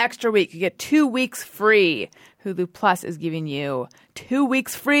whole extra week. You get 2 weeks free. Hulu Plus is giving you 2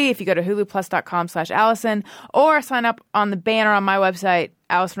 weeks free if you go to huluplus.com/Alison, or sign up on the banner on my website,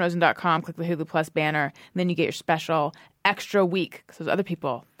 AlisonRosen.com. Click the Hulu Plus banner, and then you get your special extra week. Because those other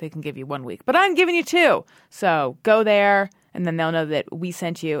people, they can give you 1 week. But I'm giving you 2. So go there, and then they'll know that we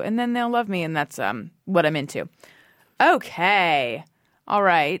sent you, and then they'll love me, and that's what I'm into. Okay. All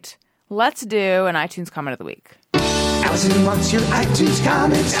right. Let's do an iTunes comment of the week. Alison wants your iTunes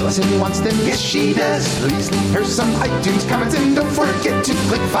comments. Alison wants them, yes she does. Please leave her some iTunes comments and don't forget to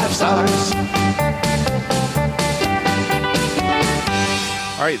click 5 stars.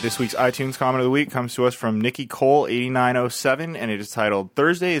 All right, this week's iTunes comment of the week comes to us from Nikki Cole 8907, and it is titled,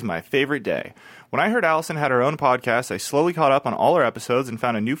 Thursday is my favorite day. When I heard Alison had her own podcast, I slowly caught up on all her episodes and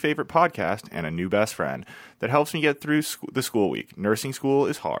found a new favorite podcast and a new best friend that helps me get through the school week. Nursing school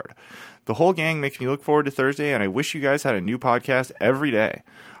is hard. The whole gang makes me look forward to Thursday, and I wish you guys had a new podcast every day.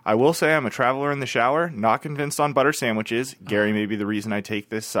 I will say I'm a traveler in the shower, not convinced on butter sandwiches. Gary may be the reason I take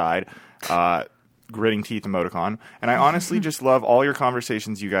this side. Gritting teeth emoticon. And I honestly just love all your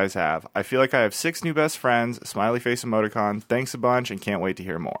conversations you guys have. I feel like I have 6 new best friends, smiley face emoticon. Thanks a bunch, and can't wait to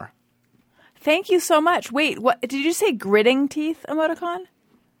hear more. Thank you so much. Wait, what did you say? Gritting teeth emoticon?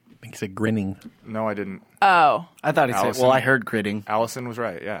 I think he said grinning. No, I didn't. Oh. I thought he said, well, I heard gritting. Alison was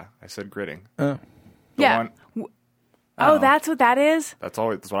right. Yeah, I said gritting. Yeah. Oh, that's what that is? That's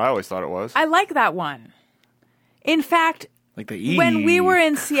what I always thought it was. I like that one. In fact, like the E. When we were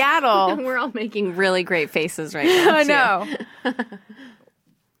in Seattle. We're all making really great faces right now. I know.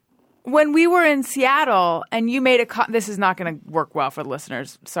 When we were in Seattle and you made this is not going to work well for the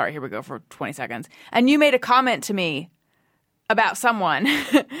listeners. Sorry, here we go for 20 seconds. And you made a comment to me about someone.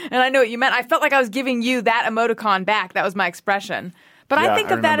 And I know what you meant. I felt like I was giving you that emoticon back. That was my expression. But I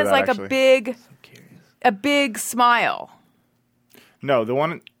think of that as like actually. a big smile. No, the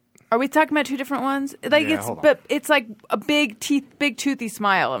one. Are we talking about 2 different ones? Like it's like a big toothy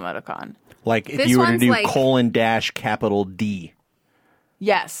smile emoticon. Like if you were to do :D.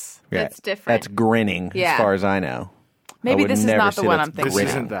 Yes. Yeah, that's different. That's grinning, as far as I know. Maybe this is not the one I'm thinking. This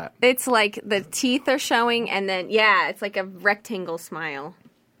isn't that. It's like the teeth are showing, and then it's like a rectangle smile.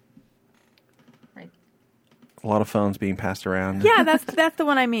 Right. A lot of phones being passed around. Yeah, that's the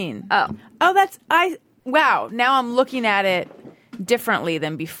one I mean. Oh, wow. Now I'm looking at it differently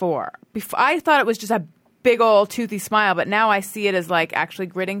than before. I thought it was just a big old toothy smile, but now I see it as like actually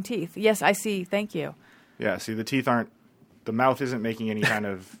gritting teeth. Yes, I see. Thank you. Yeah, see, the teeth aren't. The mouth isn't making any kind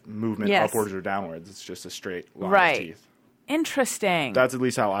of movement upwards or downwards. It's just a straight line of teeth. Interesting. That's at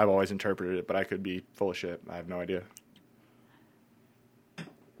least how I've always interpreted it, but I could be full of shit. I have no idea.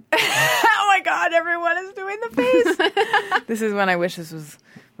 Oh my God, everyone is doing the face. This is when I wish this was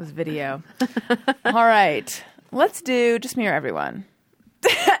video. All right. Let's do just me or everyone.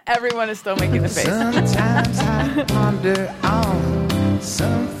 Everyone is still making the face. Sometimes I ponder on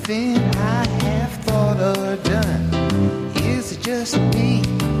something I have thought or done. Is it just me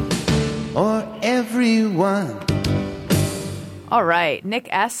or everyone? All right. Nick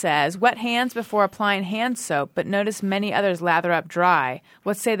S. says, wet hands before applying hand soap, but notice many others lather up dry.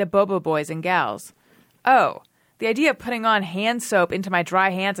 What say the Bobo boys and gals? Oh, the idea of putting on hand soap into my dry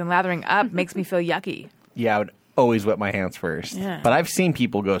hands and lathering up makes me feel yucky. Yeah, I would always wet my hands first. Yeah. But I've seen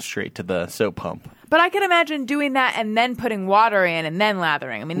people go straight to the soap pump. But I can imagine doing that and then putting water in and then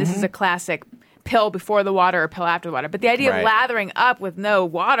lathering. I mean, this is a classic pill before the water or pill after the water. But the idea of lathering up with no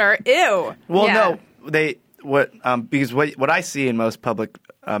water, ew. Well, no, because what I see in most public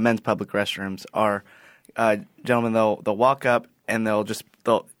men's public restrooms are gentlemen. They'll walk up and they'll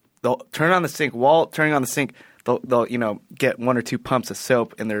turn on the sink. While turning on the sink, they'll get 1 or 2 pumps of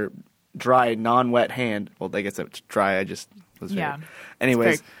soap in their dry, non-wet hand. Well, I guess it's dry. I just was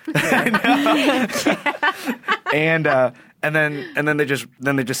anyways. And then they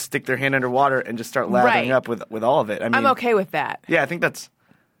just stick their hand underwater and just start lathering up with all of it. I mean, I'm okay with that. Yeah, I think that's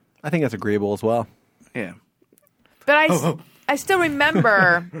agreeable as well. Yeah. But I still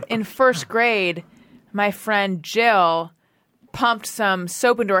remember in first grade, my friend Jill pumped some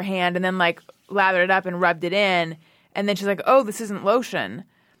soap into her hand and then lathered it up and rubbed it in. And then she's like, oh, this isn't lotion.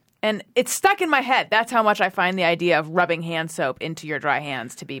 And it's stuck in my head. That's how much I find the idea of rubbing hand soap into your dry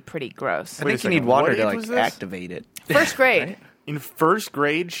hands to be pretty gross. I think you need water to activate it. First grade. Right? In first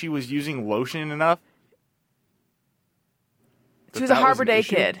grade, she was using lotion enough? She was a Harbor Day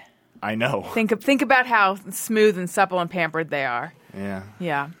kid. I know. Think about how smooth and supple and pampered they are. Yeah.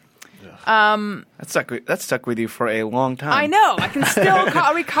 Yeah. That stuck with you for a long time. I know. I can still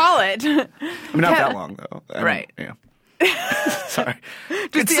recall it. I mean, not that long though. Right. Yeah. Sorry.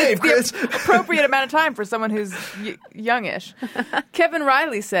 Good save, Chris. Appropriate amount of time for someone who's youngish. Kevin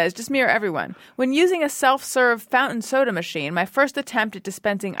Riley says, just mirror everyone. When using a self-serve fountain soda machine, my first attempt at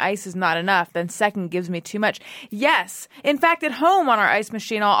dispensing ice is not enough. Then second gives me too much. Yes. In fact, at home on our ice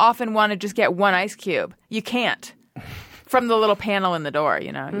machine, I'll often want to just get one ice cube. You can't. From the little panel in the door,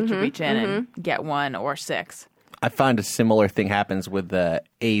 you know. You can reach in and get 1 or 6. I find a similar thing happens with the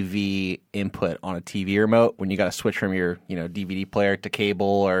AV input on a TV remote when you got to switch from your, DVD player to cable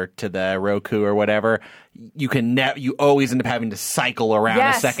or to the Roku or whatever. You always end up having to cycle around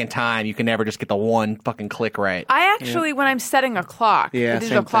a second time. You can never just get the one fucking click right. I actually, when I'm setting a clock, the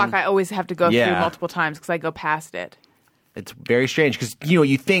digital clock, I always have to go through multiple times because I go past it. It's very strange because,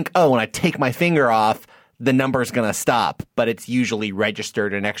 you think, when I take my finger off, the number's going to stop, but it's usually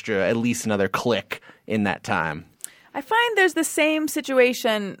registered an extra, at least another click in that time. I find there's the same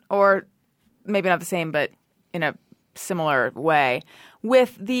situation, or maybe not the same, but in a similar way,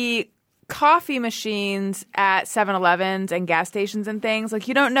 with the coffee machines at 7-Elevens and gas stations and things. Like,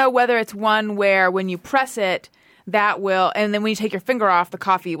 you don't know whether it's one where when you press it, that will, and then when you take your finger off, the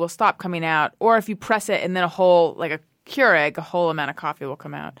coffee will stop coming out, or if you press it and then a whole Keurig, a whole amount of coffee will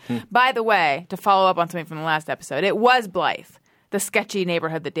come out. By the way, to follow up on something from the last episode, it was Blythe, the sketchy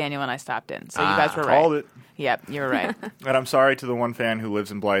neighborhood that Daniel and I stopped in. So you guys were right. Called it. Yep, you were right. And I'm sorry to the one fan who lives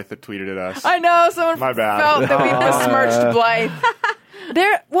in Blythe that tweeted at us. I know, someone My bad. felt that we besmirched Blythe.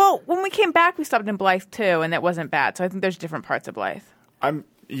 When we came back, we stopped in Blythe too, and that wasn't bad. So I think there's different parts of Blythe. And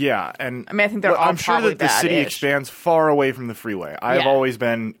I think they're all I'm sure that the city bad-ish. expands far away from the freeway. I've always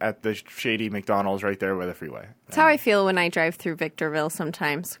been at the shady McDonald's right there by the freeway. That's how I feel when I drive through Victorville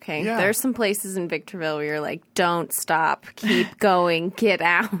sometimes, okay? Yeah. There's some places in Victorville where you're like, don't stop, keep going, get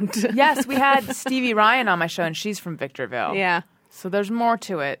out. Yes, we had Stevie Ryan on my show, and she's from Victorville. Yeah. So there's more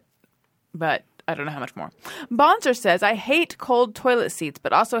to it, but I don't know how much more. Bonzer says, I hate cold toilet seats,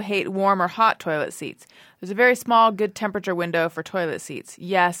 but also hate warm or hot toilet seats. There's a very small, good temperature window for toilet seats.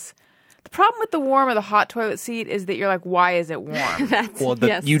 Yes. The problem with the warm or the hot toilet seat is that you're like, why is it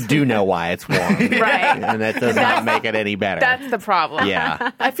warm? You do know why it's warm. Right. And that does not make it any better. That's the problem.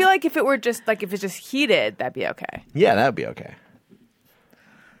 Yeah. I feel like if it were just, if it's just heated, that'd be okay. Yeah, that'd be okay.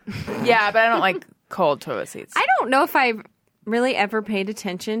 Yeah, but I don't like cold toilet seats. I don't know if I've really ever paid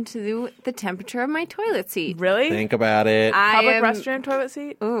attention to the temperature of my toilet seat. Really? Think about it. Public restroom toilet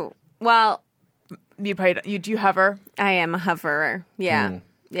seat? Ooh. Well, do you hover? I am a hoverer. Yeah.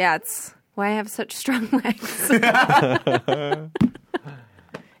 Yeah, it's why I have such strong legs.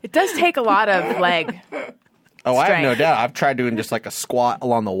 It does take a lot of leg. Oh, I have no doubt. I've tried doing just like a squat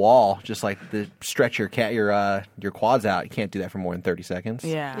along the wall, just like to stretch your quads out. You can't do that for more than 30 seconds.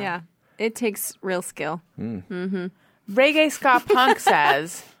 Yeah. Yeah. It takes real skill. Reggae Ska Punk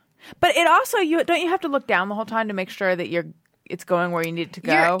says, but it also don't you have to look down the whole time to make sure that it's going where you need it to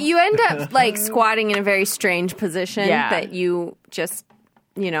go? You end up squatting in a very strange position that you just,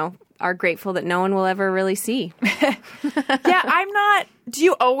 are grateful that no one will ever really see. Yeah, I'm not. Do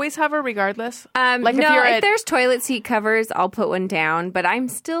you always hover regardless? If there's toilet seat covers, I'll put one down, but I'm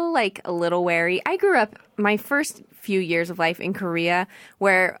still a little wary. I grew up my first few years of life in Korea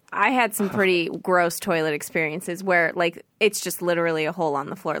where I had some pretty gross toilet experiences where it's just literally a hole on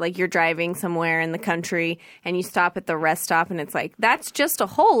the floor. Like you're driving somewhere in the country and you stop at the rest stop and it's that's just a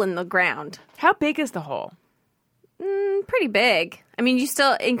hole in the ground. How big is the hole? Pretty big. I mean,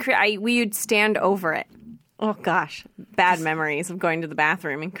 we'd stand over it. Oh gosh, bad memories of going to the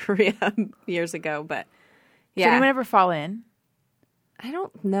bathroom in Korea years ago. But yeah, did anyone ever fall in? I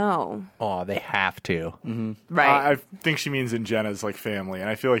don't know. Oh, they have to. Mm-hmm. Right. I think she means in Jenna's family, and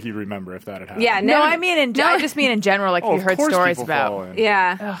I feel like you'd remember if that had happened. Yeah, I just mean in general, if you heard stories about.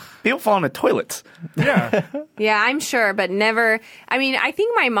 Yeah. People fall into toilets. Yeah. Yeah, I'm sure, but never. I mean, I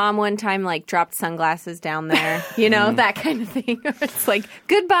think my mom one time dropped sunglasses down there, that kind of thing. It's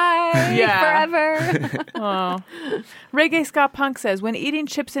goodbye, forever. Oh. Reggae Ska Punk says, when eating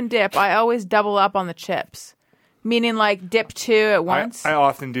chips and dip, I always double up on the chips. Meaning dip two at once? I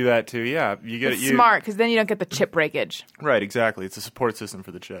often do that too, yeah. It's smart, because then you don't get the chip breakage. Right, exactly. It's a support system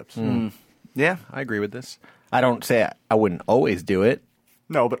for the chips. Yeah, I agree with this. I don't say I wouldn't always do it.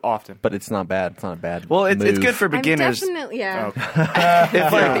 No, but often. But it's not bad. It's not a bad Well, it's move. good for beginners. Definitely, yeah. Okay.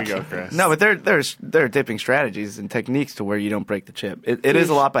 There we go, Chris. No, but there are dipping strategies and techniques to where you don't break the chip. It is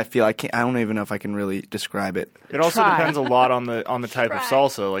a lot, but I feel I don't even know if I can really describe it. It also depends a lot on the type of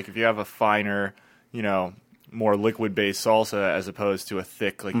salsa. Like if you have a finer, more liquid-based salsa as opposed to a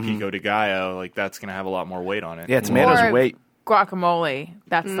thick like pico de gallo, like that's going to have a lot more weight on it. Yeah, tomatoes are weight. Guacamole.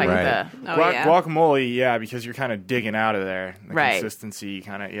 That's like the guacamole. Yeah, because you're kind of digging out of there. The right. consistency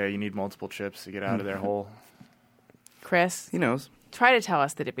kind of. Yeah, you need multiple chips to get out of their hole. Chris, he knows. Try to tell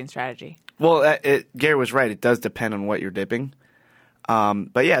us the dipping strategy. Well, Gary was right. It does depend on what you're dipping.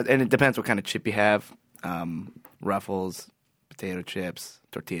 But yeah, and it depends what kind of chip you have. Ruffles, potato chips,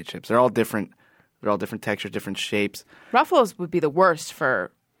 tortilla chips. They're all different. They're all different textures, different shapes. Ruffles would be the worst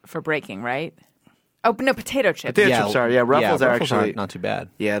for breaking, right? Oh, no, potato chips. Potato chips are, yeah. Ruffles are Ruffles actually not too bad.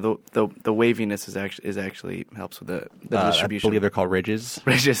 Yeah, the waviness is actually helps with the distribution. I believe they're called ridges.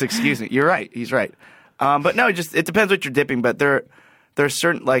 Ridges, excuse me. You're right. He's right. But no, it depends what you're dipping. But there are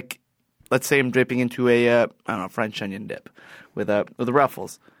certain, like, let's say I'm dipping into a French onion dip with the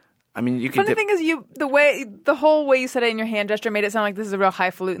Ruffles. I mean, you can. Funny thing is, the whole way you said it in your hand gesture made it sound like this is a real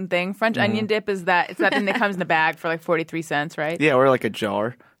highfalutin thing. French onion dip it's that thing that comes in a bag for like 43 cents, right? Yeah, or like a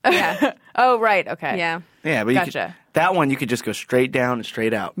jar. Yeah. Oh, right. Okay. Yeah. Yeah, but gotcha. That one you could just go straight down and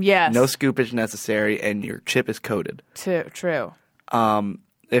straight out. Yes. No scoopage necessary, and your chip is coated. True.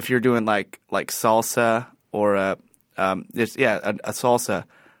 If you're doing like salsa or a salsa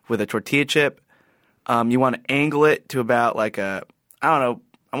with a tortilla chip, you want to angle it to about like I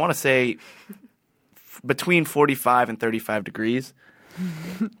want to say between 45 and 35 degrees.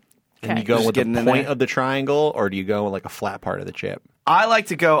 And you go with the point of the triangle, or do you go with like a flat part of the chip? I like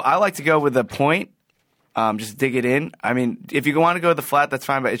to go with the point. Just dig it in. I mean, if you want to go with the flat, that's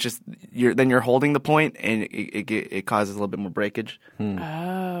fine. But it's just you're holding the point, and it causes a little bit more breakage.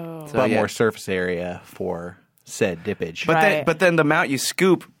 Oh, so, more surface area for said dippage. But then the amount you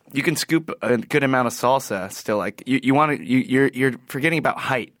scoop, you can scoop a good amount of salsa. Still, like you're forgetting about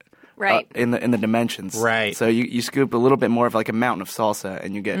height. Right. In the dimensions. Right. So you scoop a little bit more of like a mountain of salsa,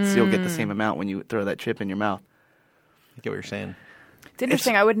 and you'll get the same amount when you throw that chip in your mouth. I get what you're saying. It's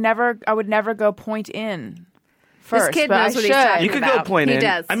interesting. I would never go point in first. This kid but knows I what he's talking You could about. go point in. He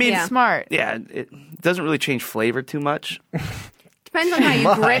does. I mean, smart. Yeah, it doesn't really change flavor too much. Depends on how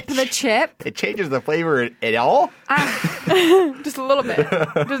you grip the chip. It changes the flavor at all? Just a little bit.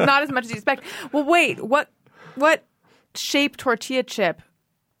 Just not as much as you expect. Well, wait. What shape tortilla chip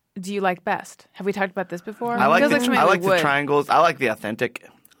do you like best? Have we talked about this before? I like the triangles. I like the authentic.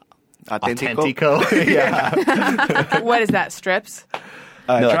 Authentico. Yeah. What is that? Strips?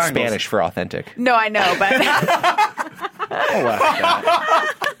 No, that's Spanish for authentic. No, I know, but Don't laugh at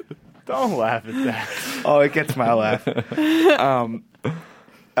that. Don't laugh at that. Oh, it gets my laugh.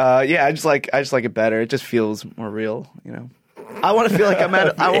 Yeah, I just like it better. It just feels more real, you know. I want to feel like I'm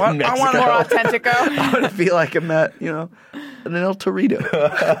at. I want more Authentico. I want to feel like I'm at, an El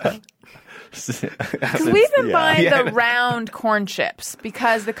Torito. Because we've been buying the round corn chips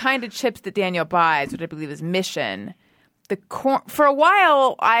because the kind of chips that Daniel buys, which I believe is Mission, the corn. For a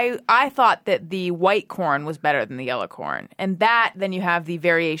while, I thought that the white corn was better than the yellow corn, and that then you have the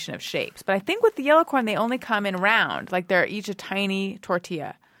variation of shapes. But I think with the yellow corn, they only come in round, like they're each a tiny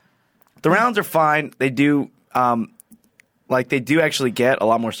tortilla. The rounds are fine. They do. They do actually get a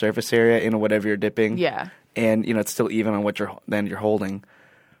lot more surface area in whatever you're dipping. Yeah. And, it's still even on what you're holding.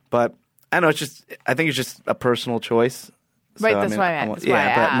 But, I don't know, I think it's just a personal choice. Right, So, that's why I asked.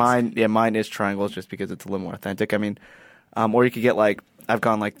 Mine is triangles just because it's a little more authentic. I mean, or you could get I've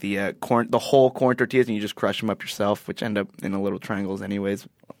gone the whole corn tortillas and you just crush them up yourself, which end up in the little triangles anyways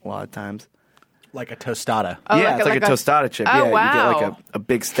a lot of times. Like a tostada. Oh, yeah, it's like a tostada chip. Oh, yeah, wow. You get a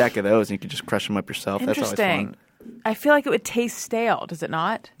big stack of those and you can just crush them up yourself. That's always fun. I feel like it would taste stale, does it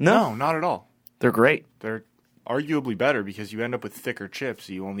not? No, not at all. They're great. They're arguably better because you end up with thicker chips.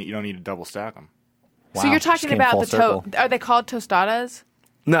 You don't need to double stack them. Wow. So you're talking about the are they called tostadas?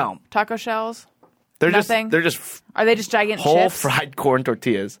 No. Taco shells? They're Nothing? Are they just gigantic whole chips? fried corn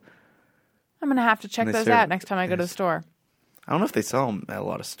tortillas? I'm going to have to check those out next time I go to the store. I don't know if they sell them at a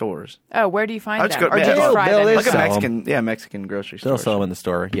lot of stores. Oh, where do you find them? Or do you just fry them? Like a Mexican grocery store. They'll sell them in the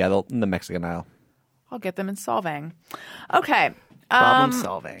store. Yeah, in the Mexican aisle. I'll get them in Solvang. Okay. Problem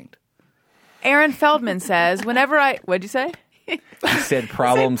solving. Aaron Feldman says, whenever what'd you say? I said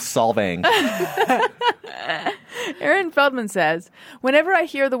problem solving. Aaron Feldman says, whenever I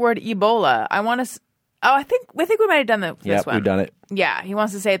hear the word Ebola, I want to... I think we might have done this one. Yeah, we've done it. Yeah, he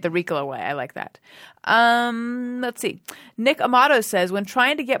wants to say it the Ricola way. I like that. Let's see. Nick Amato says, when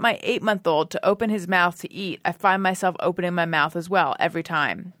trying to get my 8-month-old to open his mouth to eat, I find myself opening my mouth as well every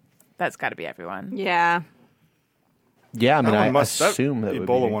time. That's got to be everyone. Yeah. Yeah, I mean, I assume that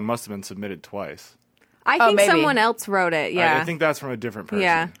Ebola one must have been submitted twice. I think someone else wrote it, yeah. I think that's from a different person.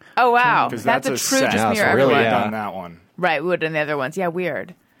 Yeah. Oh, wow. Because that's a true just mirror. Really done that one. Right, we would have done the other ones. Yeah,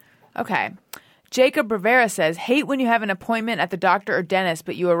 weird. Okay. Jacob Rivera says, hate when you have an appointment at the doctor or dentist,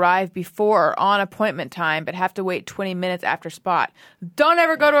 but you arrive before or on appointment time, but have to wait 20 minutes after spot. Don't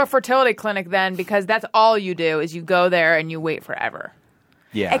ever go to a fertility clinic then, because that's all you do is you go there and you wait forever.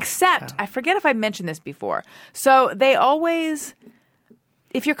 Yeah. Except, I forget if I mentioned this before. So they always,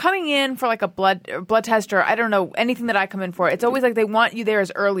 if you're coming in for like a blood test or I don't know, anything that I come in for, it's always like they want you there as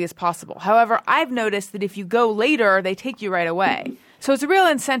early as possible. However, I've noticed that if you go later, they take you right away. So it's a real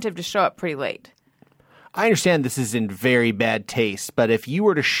incentive to show up pretty late. I understand this is in very bad taste, but if you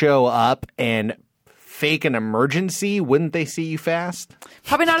were to show up and fake an emergency, wouldn't they see you fast?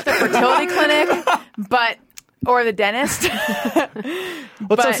 Probably not at the fertility clinic, but or the dentist.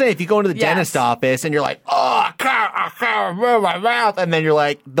 What I'm saying, if you go into the dentist office and you're like, oh, I can't move my mouth, and then you're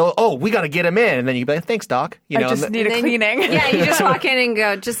like, oh, we got to get him in, and then you be like, thanks, doc. You know, I just need a cleaning. Yeah, you just walk in and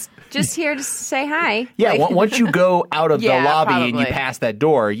go, just here to say hi. Yeah, once you go out of the lobby and you probably. pass that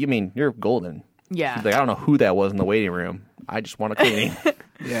door, you're golden. Yeah. Like, I don't know who that was in the waiting room. I just want a cleaning.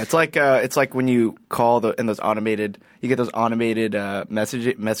 Yeah, it's like when you call you get those automated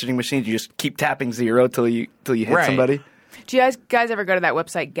messaging machines. You just keep tapping 0 till you hit somebody. Do you guys ever go to that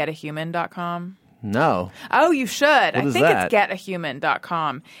website, getahuman.com? No. Oh, you should. I think that? it's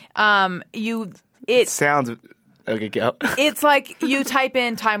getahuman.com. It sounds okay. Go. It's like you type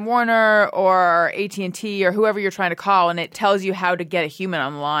in Time Warner or AT&T or whoever you're trying to call, and it tells you how to get a human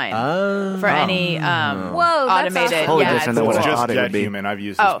on the line for any automated. Totally different than what It's I just thought it Get would be. Human. I've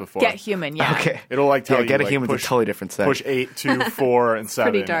used this before. Get Human, yeah. Okay. It'll like tell you Get a like, Human's push, a totally different site. Push 8, 2, 4, and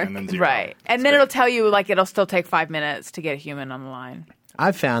 7, Pretty dark. and then 0. Right. And then it'll tell you like it'll still take 5 minutes to get a human on the line.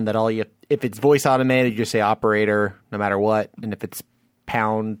 I've found that if it's voice automated, you just say operator no matter what, and if it's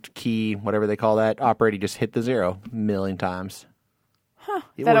pound key, whatever they call that, operator, you just hit the 0 a million times. Huh.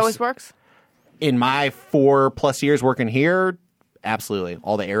 That always works? In my 4+ years working here, absolutely.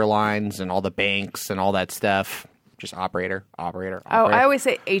 All the airlines and all the banks and all that stuff, just operator. Oh, I always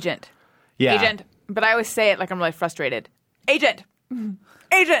say agent. Yeah. Agent. But I always say it like I'm really frustrated. Agent.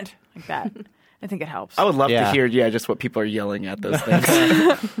 Agent. Like that. I think it helps. I would love to hear, just what people are yelling at those things.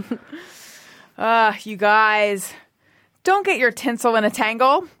 You guys, don't get your tinsel in a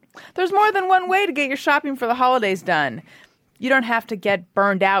tangle. There's more than one way to get your shopping for the holidays done. You don't have to get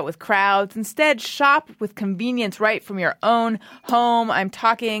burned out with crowds. Instead, shop with convenience right from your own home. I'm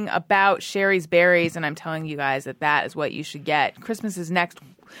talking about Sherry's Berries, and I'm telling you guys that is what you should get. Christmas is next.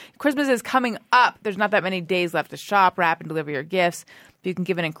 Christmas is coming up. There's not that many days left to shop, wrap, and deliver your gifts. You can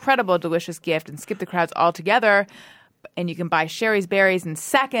give an incredible, delicious gift and skip the crowds altogether. And you can buy Sherry's Berries in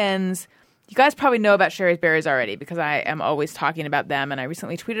seconds. You guys probably know about Sherry's Berries already because I am always talking about them, and I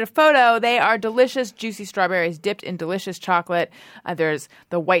recently tweeted a photo. They are delicious, juicy strawberries dipped in delicious chocolate. There's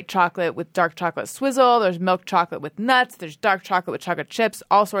the white chocolate with dark chocolate swizzle. There's milk chocolate with nuts. There's dark chocolate with chocolate chips,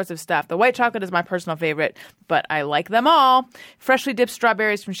 all sorts of stuff. The white chocolate is my personal favorite, but I like them all. Freshly dipped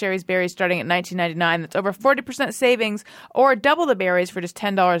strawberries from Sherry's Berries starting at $19.99. That's over 40% savings, or double the berries for just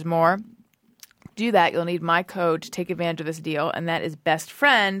 $10 more. Do that, you'll need my code to take advantage of this deal, and that is Best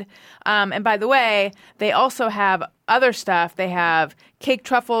Friend. And by the way, they also have other stuff. They have cake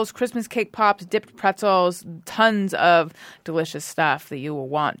truffles, Christmas cake pops, dipped pretzels, tons of delicious stuff that you will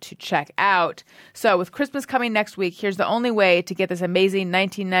want to check out. So with Christmas coming next week, here's the only way to get this amazing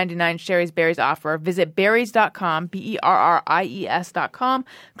 $19.99 Sherry's Berries offer. Visit berries.com, BERRIES.com.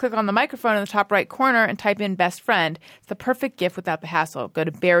 Click on the microphone in the top right corner and type in Best Friend. It's the perfect gift without the hassle. Go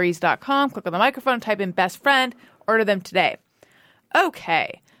to berries.com, click on the microphone, type in Best Friend, order them today.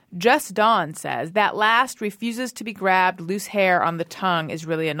 Okay. Just Dawn says, that last refuses to be grabbed loose hair on the tongue is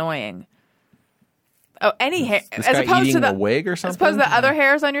really annoying. Oh, any hair. As opposed to the wig or something? As opposed to the other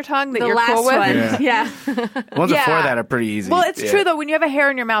hairs on your tongue that the you're last cool with? One. Yeah. The ones before that are pretty easy. Well, it's true, though. When you have a hair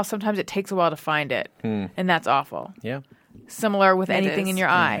in your mouth, sometimes it takes a while to find it. And that's awful. Yeah. Similar with anything in your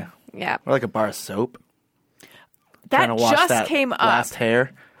eye. Yeah. Or like a bar of soap. That Trying to wash just that came up. last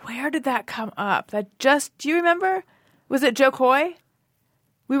hair. Where did that come up? Do you remember? Was it Joe Coy?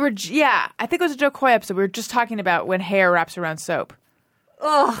 I think it was a Joe Coy episode. We were just talking about when hair wraps around soap.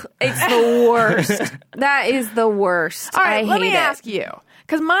 Ugh, it's the worst. That is the worst. All right, let me hate it. ask you.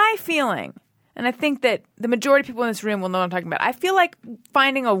 Because my feeling, and I think that the majority of people in this room will know what I'm talking about, I feel like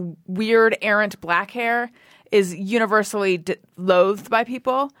finding a weird, errant black hair is universally loathed by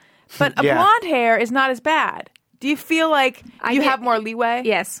people. But a blonde hair is not as bad. Do you feel like you have more leeway?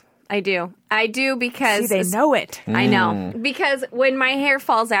 Yes. I do. I do because... See, they know it. I know. Because when my hair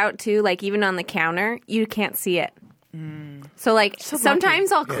falls out, too, like even on the counter, you can't see it. So, like,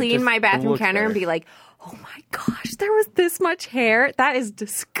 sometimes I'll clean my bathroom counter and be like, oh my gosh, there was this much hair. That is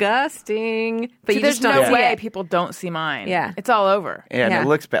disgusting. But See, you just there's don't no see way it. people don't see mine. Yeah. It's all over. And Yeah. it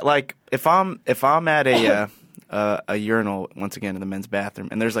looks bad. Like if I'm at a urinal once again in the men's bathroom,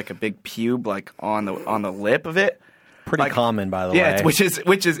 and there's like a big pube like on the lip of it. Pretty Like, common, by the way. Yeah, which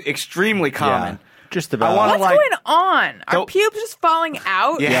is extremely common. Just about. I wanna, What's like- going on? Are Don't- pubes just falling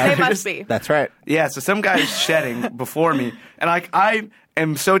out? Yeah. They They're must be. That's right. Yeah, so some guy's shedding before me, and I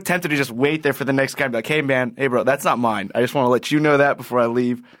am so tempted to just wait there for the next guy and be like, hey, man, hey, bro, that's not mine. I just want to let you know that before I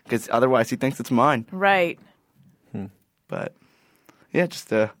leave, because otherwise he thinks it's mine. Right. But, yeah, just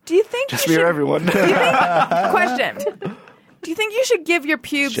Do you think just you for should, everyone. Question. Do you think you should give your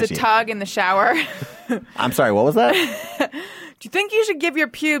pubes a Just you. tug in the shower? I'm sorry, what was that? Do you think you should give your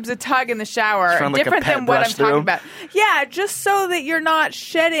pubes a tug in the shower, Sound like a different pet than what I'm brush through talking 'em? about? Yeah, just so that you're not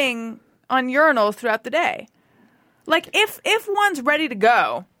shedding on urinals throughout the day. Like if one's ready to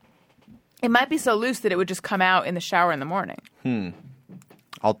go, it might be so loose that it would just come out in the shower in the morning.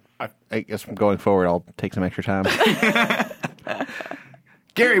 I guess from going forward, I'll take some extra time.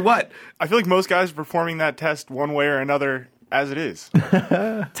 Gary, what? I feel like most guys are performing that test one way or another as it is.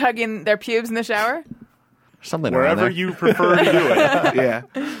 Tugging their pubes in the shower? Something around Wherever there. you prefer to do it. Yeah.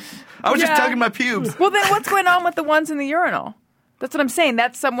 I was just Yeah. tugging my pubes. Well, then what's going on with the ones in the urinal? That's what I'm saying.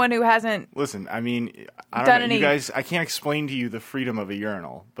 That's someone who hasn't. Listen, I mean, I Done don't know. any- You guys, I can't explain to you the freedom of a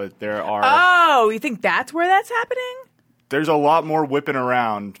urinal, but there are Oh, you think that's where that's happening? there's a lot more whipping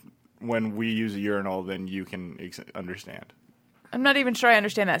around when we use a urinal than you can understand. I'm not even sure I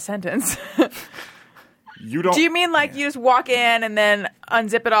understand that sentence. You don't. Do you mean like you just walk in and then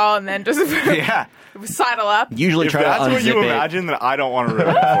unzip it all and then just Yeah. sidle up? Usually If try to that's what unzip you it. imagine, then I don't want to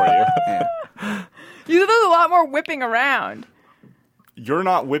ruin it for you. There's a lot more whipping around. You're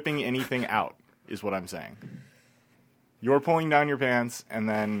not whipping anything out, is what I'm saying. You're pulling down your pants, and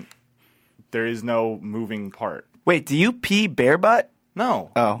then there is no moving part. Wait, do you pee bare butt?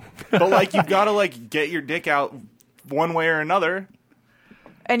 No. Oh. But, like, you've got to, like, get your dick out one way or another.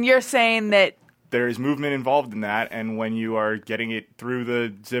 And you're saying that There is movement involved in that, and when you are getting it through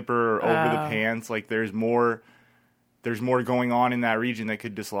the zipper or over the pants, like, there's more going on in that region that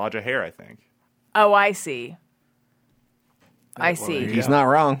could dislodge a hair, I think. oh, I see. I see. He's not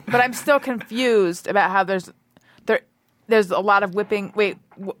wrong. But I'm still confused about how there's a lot of whipping. Wait,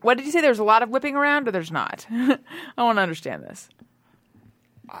 what did you say? There's a lot of whipping around, or there's not? I want to understand this.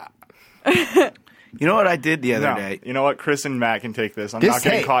 You know what I did the other No, day? you know what? Chris and Matt can take this. I'm This- not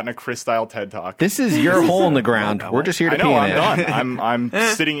getting hey. caught in a Chris-style TED Talk. This is your hole in the ground. We're just here to I know, pee in I'm it. done.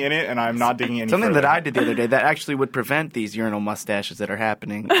 I'm sitting in it, and I'm not digging any Something further. that I did the other day that actually would prevent these urinal mustaches that are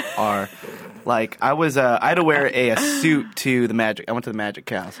happening are, like, I had to wear a suit to the Magic. I went to the Magic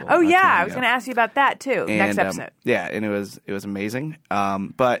Castle. Oh not too yeah, long I was ago. going to ask you about that too. Next And, episode. yeah, and it was amazing.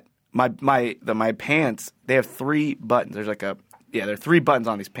 But my pants, they have 3 buttons. There are 3 buttons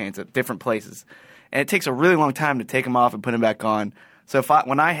on these pants at different places, and it takes a really long time to take them off and put them back on. So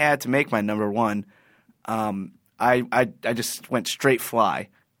when I had to make my number one, I just went straight fly,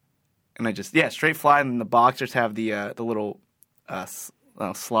 and straight fly, and then the boxers have the little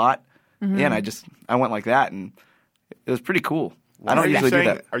slot. Mm-hmm. Yeah, and I went like that, and it was pretty cool. I don't Are you usually do saying-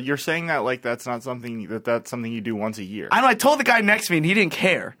 that. Are you saying that like that's not something that's something you do once a year? I know. I told the guy next to me, and he didn't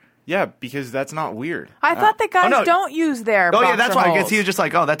care. Yeah, because that's not weird. I thought that guys no. don't use their. Oh yeah, that's boxer why. Because holes. he was just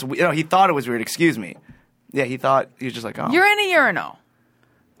like, "Oh, that's he thought it was weird." Excuse me. Yeah, he was just like, "Oh." You're in a urinal.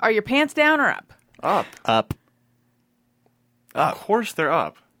 Are your pants down or up? Up. Of course they're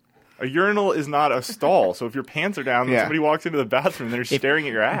up. A urinal is not a stall, so if your pants are down, then Yeah. somebody walks into the bathroom, they're staring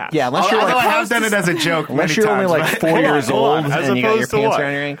at your ass. Yeah, unless Although you're I like have done it as a joke. unless many you're only times, like but- 4 years hold on. old As and you got your opposed to pants what?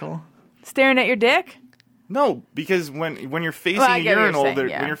 around your ankle. Staring at your dick? No, because when you're facing Well, I a get what you're urinal, saying,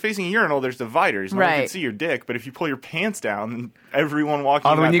 yeah. when you're facing a urinal, there's dividers. No one can Right. see your dick, but if you pull your pants down, then everyone walking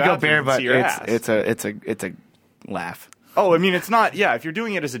Although in when that you go bathroom bare can butt, see your ass. it's a laugh. Oh, I mean, it's not. Yeah, if you're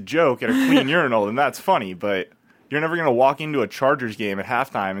doing it as a joke at a clean urinal, then that's funny. But you're never gonna walk into a Chargers game at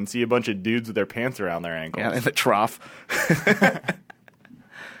halftime and see a bunch of dudes with their pants around their ankles. Yeah, in the trough.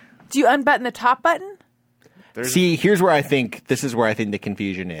 Do you unbutton the top button? See, here's where I think the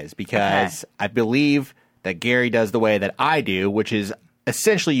confusion is, because I believe that Gary does the way that I do, which is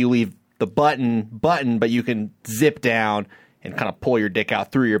essentially you leave the button, but you can zip down and kind of pull your dick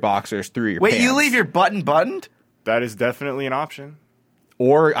out through your boxers, through your Wait, pants. you leave your button buttoned? That is definitely an option.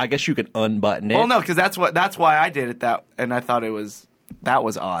 Or I guess you could unbutton it. Well, no, because that's why I did it and I thought that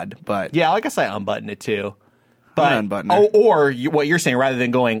was odd. But Yeah, I guess I unbutton it too. I'm But gonna unbutton it. what you're saying, rather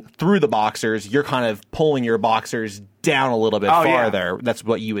than going through the boxers, you're kind of pulling your boxers down a little bit Oh, yeah. farther. That's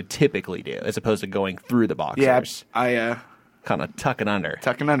what you would typically do, as opposed to going through the boxers. yeah, I Kind of tucking under.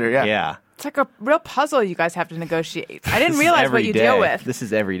 tucking under. Yeah, Yeah. It's like a real puzzle you guys have to negotiate. I didn't realize what you deal with. This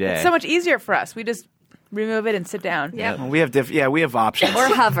is every day. It's so much easier for us. We just remove it and sit down. Yeah. Well, we have options. Or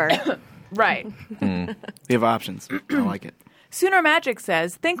hover. Right. We have options. I like it. Sooner Magic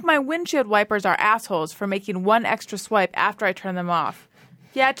says, think my windshield wipers are assholes for making one extra swipe after I turn them off.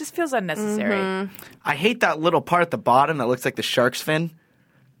 Yeah, it just feels unnecessary. Mm-hmm. I hate that little part at the bottom that looks like the shark's fin.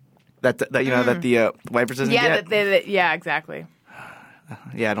 That the wipers doesn't get. Yeah, exactly.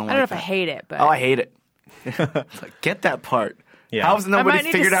 Yeah, I don't know if I hate it, but... Oh, I hate it. It's like, get that part. Yeah. How's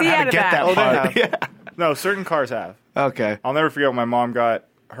nobody figured out how to get that part? Yeah. No, certain cars have. Okay. I'll never forget when my mom got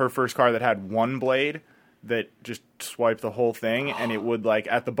her first car that had one blade that just swiped the whole thing, and it would, like,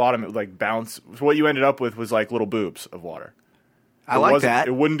 at the bottom, it would, like, bounce. So what you ended up with was, like, little boobs of water. I like that.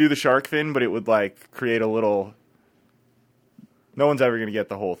 It wouldn't do the shark fin, but it would, like, create a little... No one's ever going to get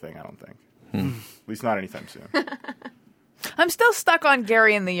the whole thing, I don't think. At least not anytime soon. I'm still stuck on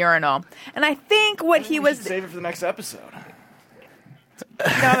Gary in the urinal. And I think what he was... Save it for the next episode. No,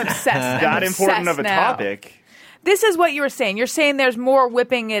 I'm obsessed. That important of a now. topic. This is what you were saying. You're saying there's more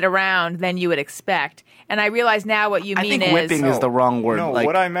whipping it around than you would expect. And I realize now what you mean is... I think whipping is the wrong word. No,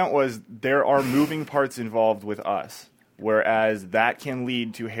 what I meant was there are moving parts involved with us. Whereas that can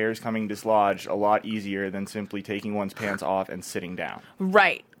lead to hairs coming dislodged a lot easier than simply taking one's pants off and sitting down.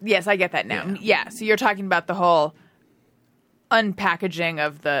 Right. Yes, I get that now. Yeah. So you're talking about the whole unpackaging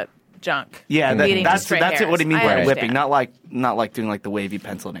of the junk. Yeah, that's what he means by whipping. Not like doing like the wavy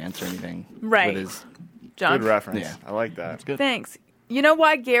pencil dance or anything. Right. With his junk. Good reference. Yeah. I like that. That's good. Thanks. You know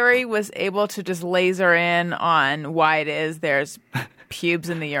why Gary was able to just laser in on why it is there's pubes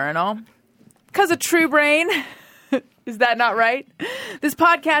in the urinal? Because of True Brain. Is that not right? This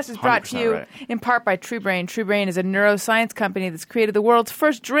podcast is brought to you in part by True Brain. True Brain is a neuroscience company that's created the world's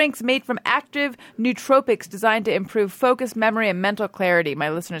first drinks made from active nootropics designed to improve focus, memory, and mental clarity. My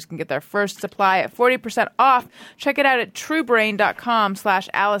listeners can get their first supply at 40% off. Check it out at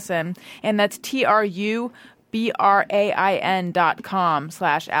truebrain.com/Alison, and that's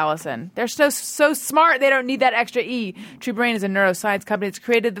TRUBRAIN.com/Alison. They're so smart, they don't need that extra E. True Brain is a neuroscience company that's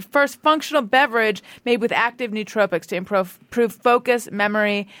created the first functional beverage made with active nootropics to improve focus,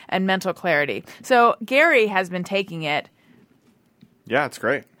 memory, and mental clarity. So Gary has been taking it. Yeah, it's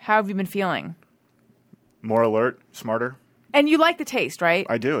great. How have you been feeling? More alert, smarter. And you like the taste, right?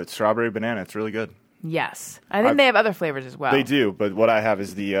 I do. It's strawberry banana. It's really good. Yes. I think they have other flavors as well. They do, but what I have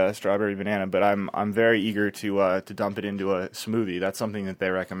is the strawberry banana, but I'm very eager to dump it into a smoothie. That's something that they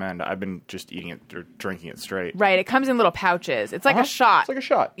recommend. I've been just eating it or drinking it straight. Right. It comes in little pouches. It's like a shot. It's like a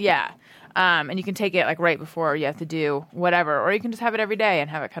shot. Yeah. And you can take it like right before you have to do whatever, or you can just have it every day and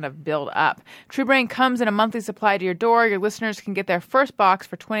have it kind of build up. True Brain comes in a monthly supply to your door. Your listeners can get their first box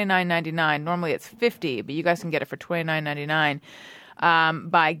for $29.99. Normally it's $50, but you guys can get it for $29.99.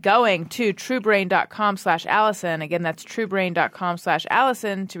 By going to truebrain.com/Alison. Again, that's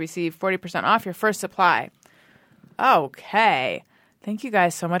truebrain.com/Alison to receive 40% off your first supply. Okay. Thank you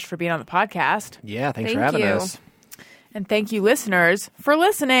guys so much for being on the podcast. Yeah, thanks for having us. And thank you, listeners, for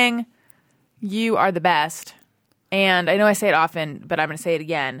listening. You are the best. And I know I say it often, but I'm going to say it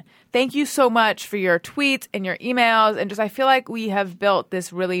again. Thank you so much for your tweets and your emails. And just I feel like we have built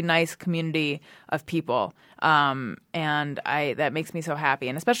this really nice community of people. And that makes me so happy.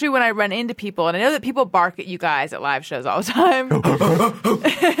 And especially when I run into people, and I know that people bark at you guys at live shows all the time.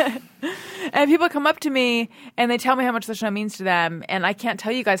 And people come up to me and they tell me how much the show means to them. And I can't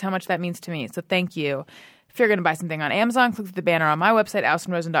tell you guys how much that means to me. So thank you. If you're going to buy something on Amazon, click the banner on my website,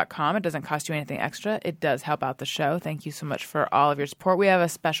 AlisonRosen.com. It doesn't cost you anything extra. It does help out the show. Thank you so much for all of your support. We have a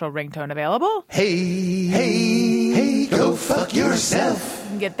special ringtone available. Hey, go fuck yourself. You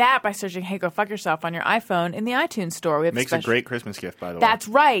can get that by searching Hey, Go Fuck Yourself on your iPhone in the iTunes store. We have Makes a great Christmas gift, by the way. That's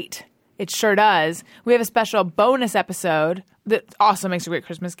right. It sure does. We have a special bonus episode that also makes a great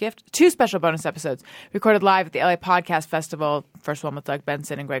Christmas gift. 2 special bonus episodes recorded live at the LA Podcast Festival. First one with Doug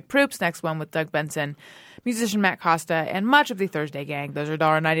Benson and Greg Proops. Next one with Doug Benson, musician Matt Costa, and much of the Thursday Gang. Those are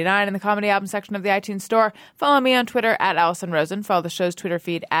 $1.99 in the comedy album section of the iTunes store. Follow me on Twitter at Alison Rosen. Follow the show's Twitter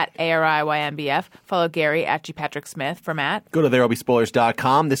feed at ARIYMBF. Follow Gary at GPatrickSmith for Matt. Go to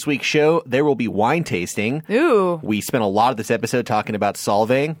there'llbespoilers.com. This week's show, there will be wine tasting. Ooh. We spent a lot of this episode talking about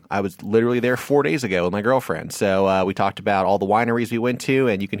Solvang. I was literally there 4 days ago with my girlfriend. So we talked about all the wineries we went to,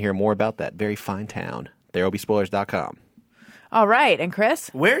 and you can hear more about that very fine town. There'llbespoilers.com. All right. And Chris?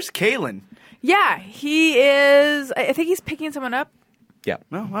 Where's Caelan? Yeah, he is. I think he's picking someone up. Yeah.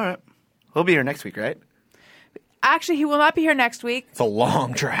 Oh, all right. He'll be here next week, right? Actually, he will not be here next week. It's a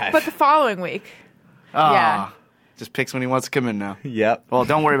long drive. But the following week. Yeah. Just picks when he wants to come in now. Yep. Well,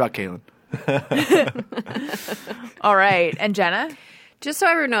 don't worry about Caelan. All right. And Jenna? Just so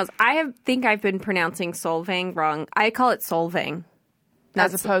everyone knows, think I've been pronouncing Solvang wrong. I call it Solvang.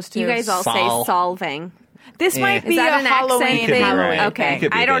 As opposed to... You guys all say Solvang. This might be Is that a an Halloween accent thing. thing? Okay.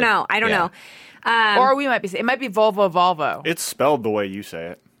 I don't know. I don't know. Or we might be saying... It might be Volvo. It's spelled the way you say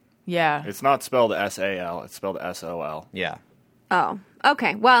it. Yeah. It's not spelled S-A-L. It's spelled S-O-L. Yeah. Oh,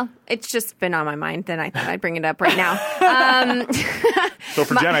 okay. Well, it's just been on my mind. Then I thought I'd bring it up right now. So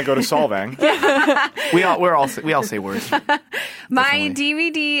for Jenna, go to Solvang. We all say words. My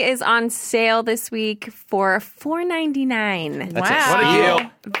DVD is on sale this week for $4.99. That's Wow. What a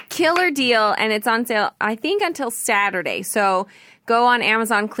deal. Killer deal, and it's on sale, I think, until Saturday. So go on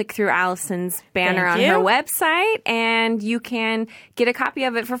Amazon, click through Alison's banner Thank on you. her website, and you can get a copy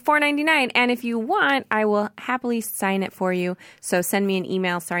of it for $4.99. And if you want, I will happily sign it for you. So send me an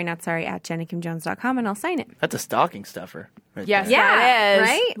email, sorry, at jennakimjones.com, and I'll sign it. That's a stocking stuffer. Right Yes, there. Yeah, that is.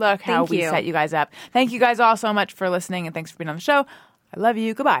 right? Look how Thank we you. set you guys up. Thank you guys all so much for listening, and thanks for being on the show. I love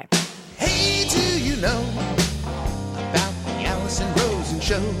you. Goodbye. Hey, do you know about the Alison Rosen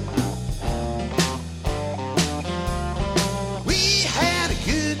show? We had a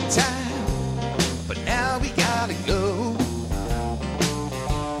good time, but now we gotta go.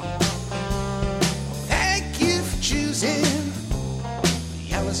 Thank you for choosing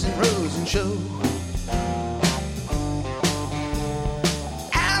the Alison Rosen show.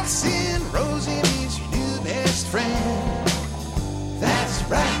 Alison Rosen is your new best friend. That's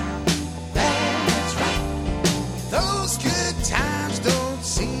right, that's right. Those good times don't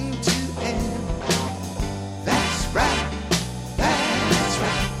seem to end. That's right, that's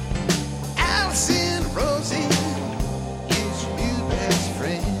right. Alison Rosen is your new best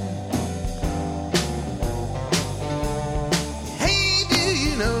friend. Hey, do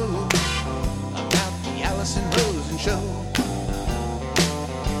you know about the Alison Rosen show?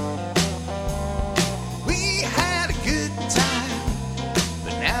 We had a good time,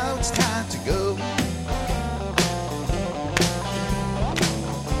 but now it's time to go.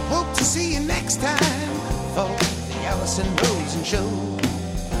 Hope to see you next time for the Alison Rosen show.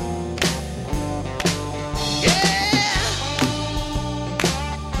 Yeah!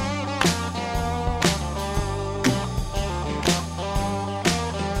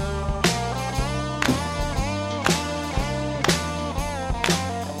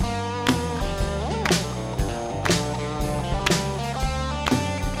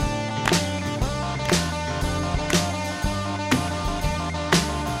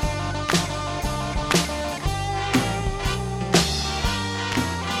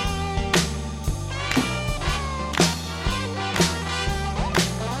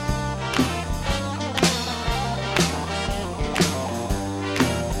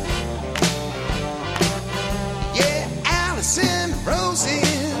 Yeah, Alison Rosen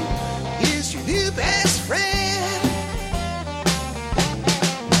is your new best friend.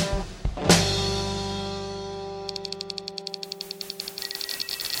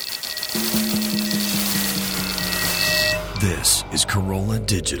 This is Corolla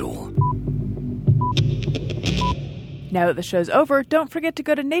Digital. Now that the show's over, don't forget to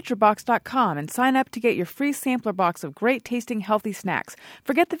go to naturebox.com and sign up to get your free sampler box of great tasting healthy snacks.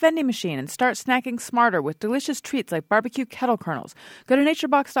 Forget the vending machine and start snacking smarter with delicious treats like barbecue kettle kernels. Go to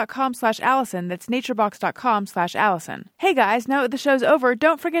naturebox.com/Alison. That's naturebox.com/Alison. Hey guys, now that the show's over,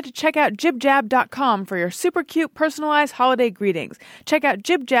 don't forget to check out jibjab.com for your super cute personalized holiday greetings. Check out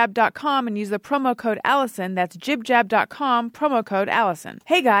jibjab.com and use the promo code Alison. That's jibjab.com, promo code Alison.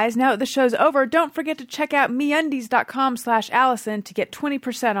 Hey guys, now that the show's over, don't forget to check out meundies.com/Alison to get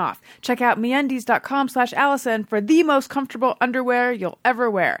 20% off. Check out meundies.com/Alison for the most comfortable underwear you'll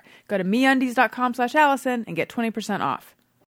ever wear. Go to meundies.com/Alison and get 20% off.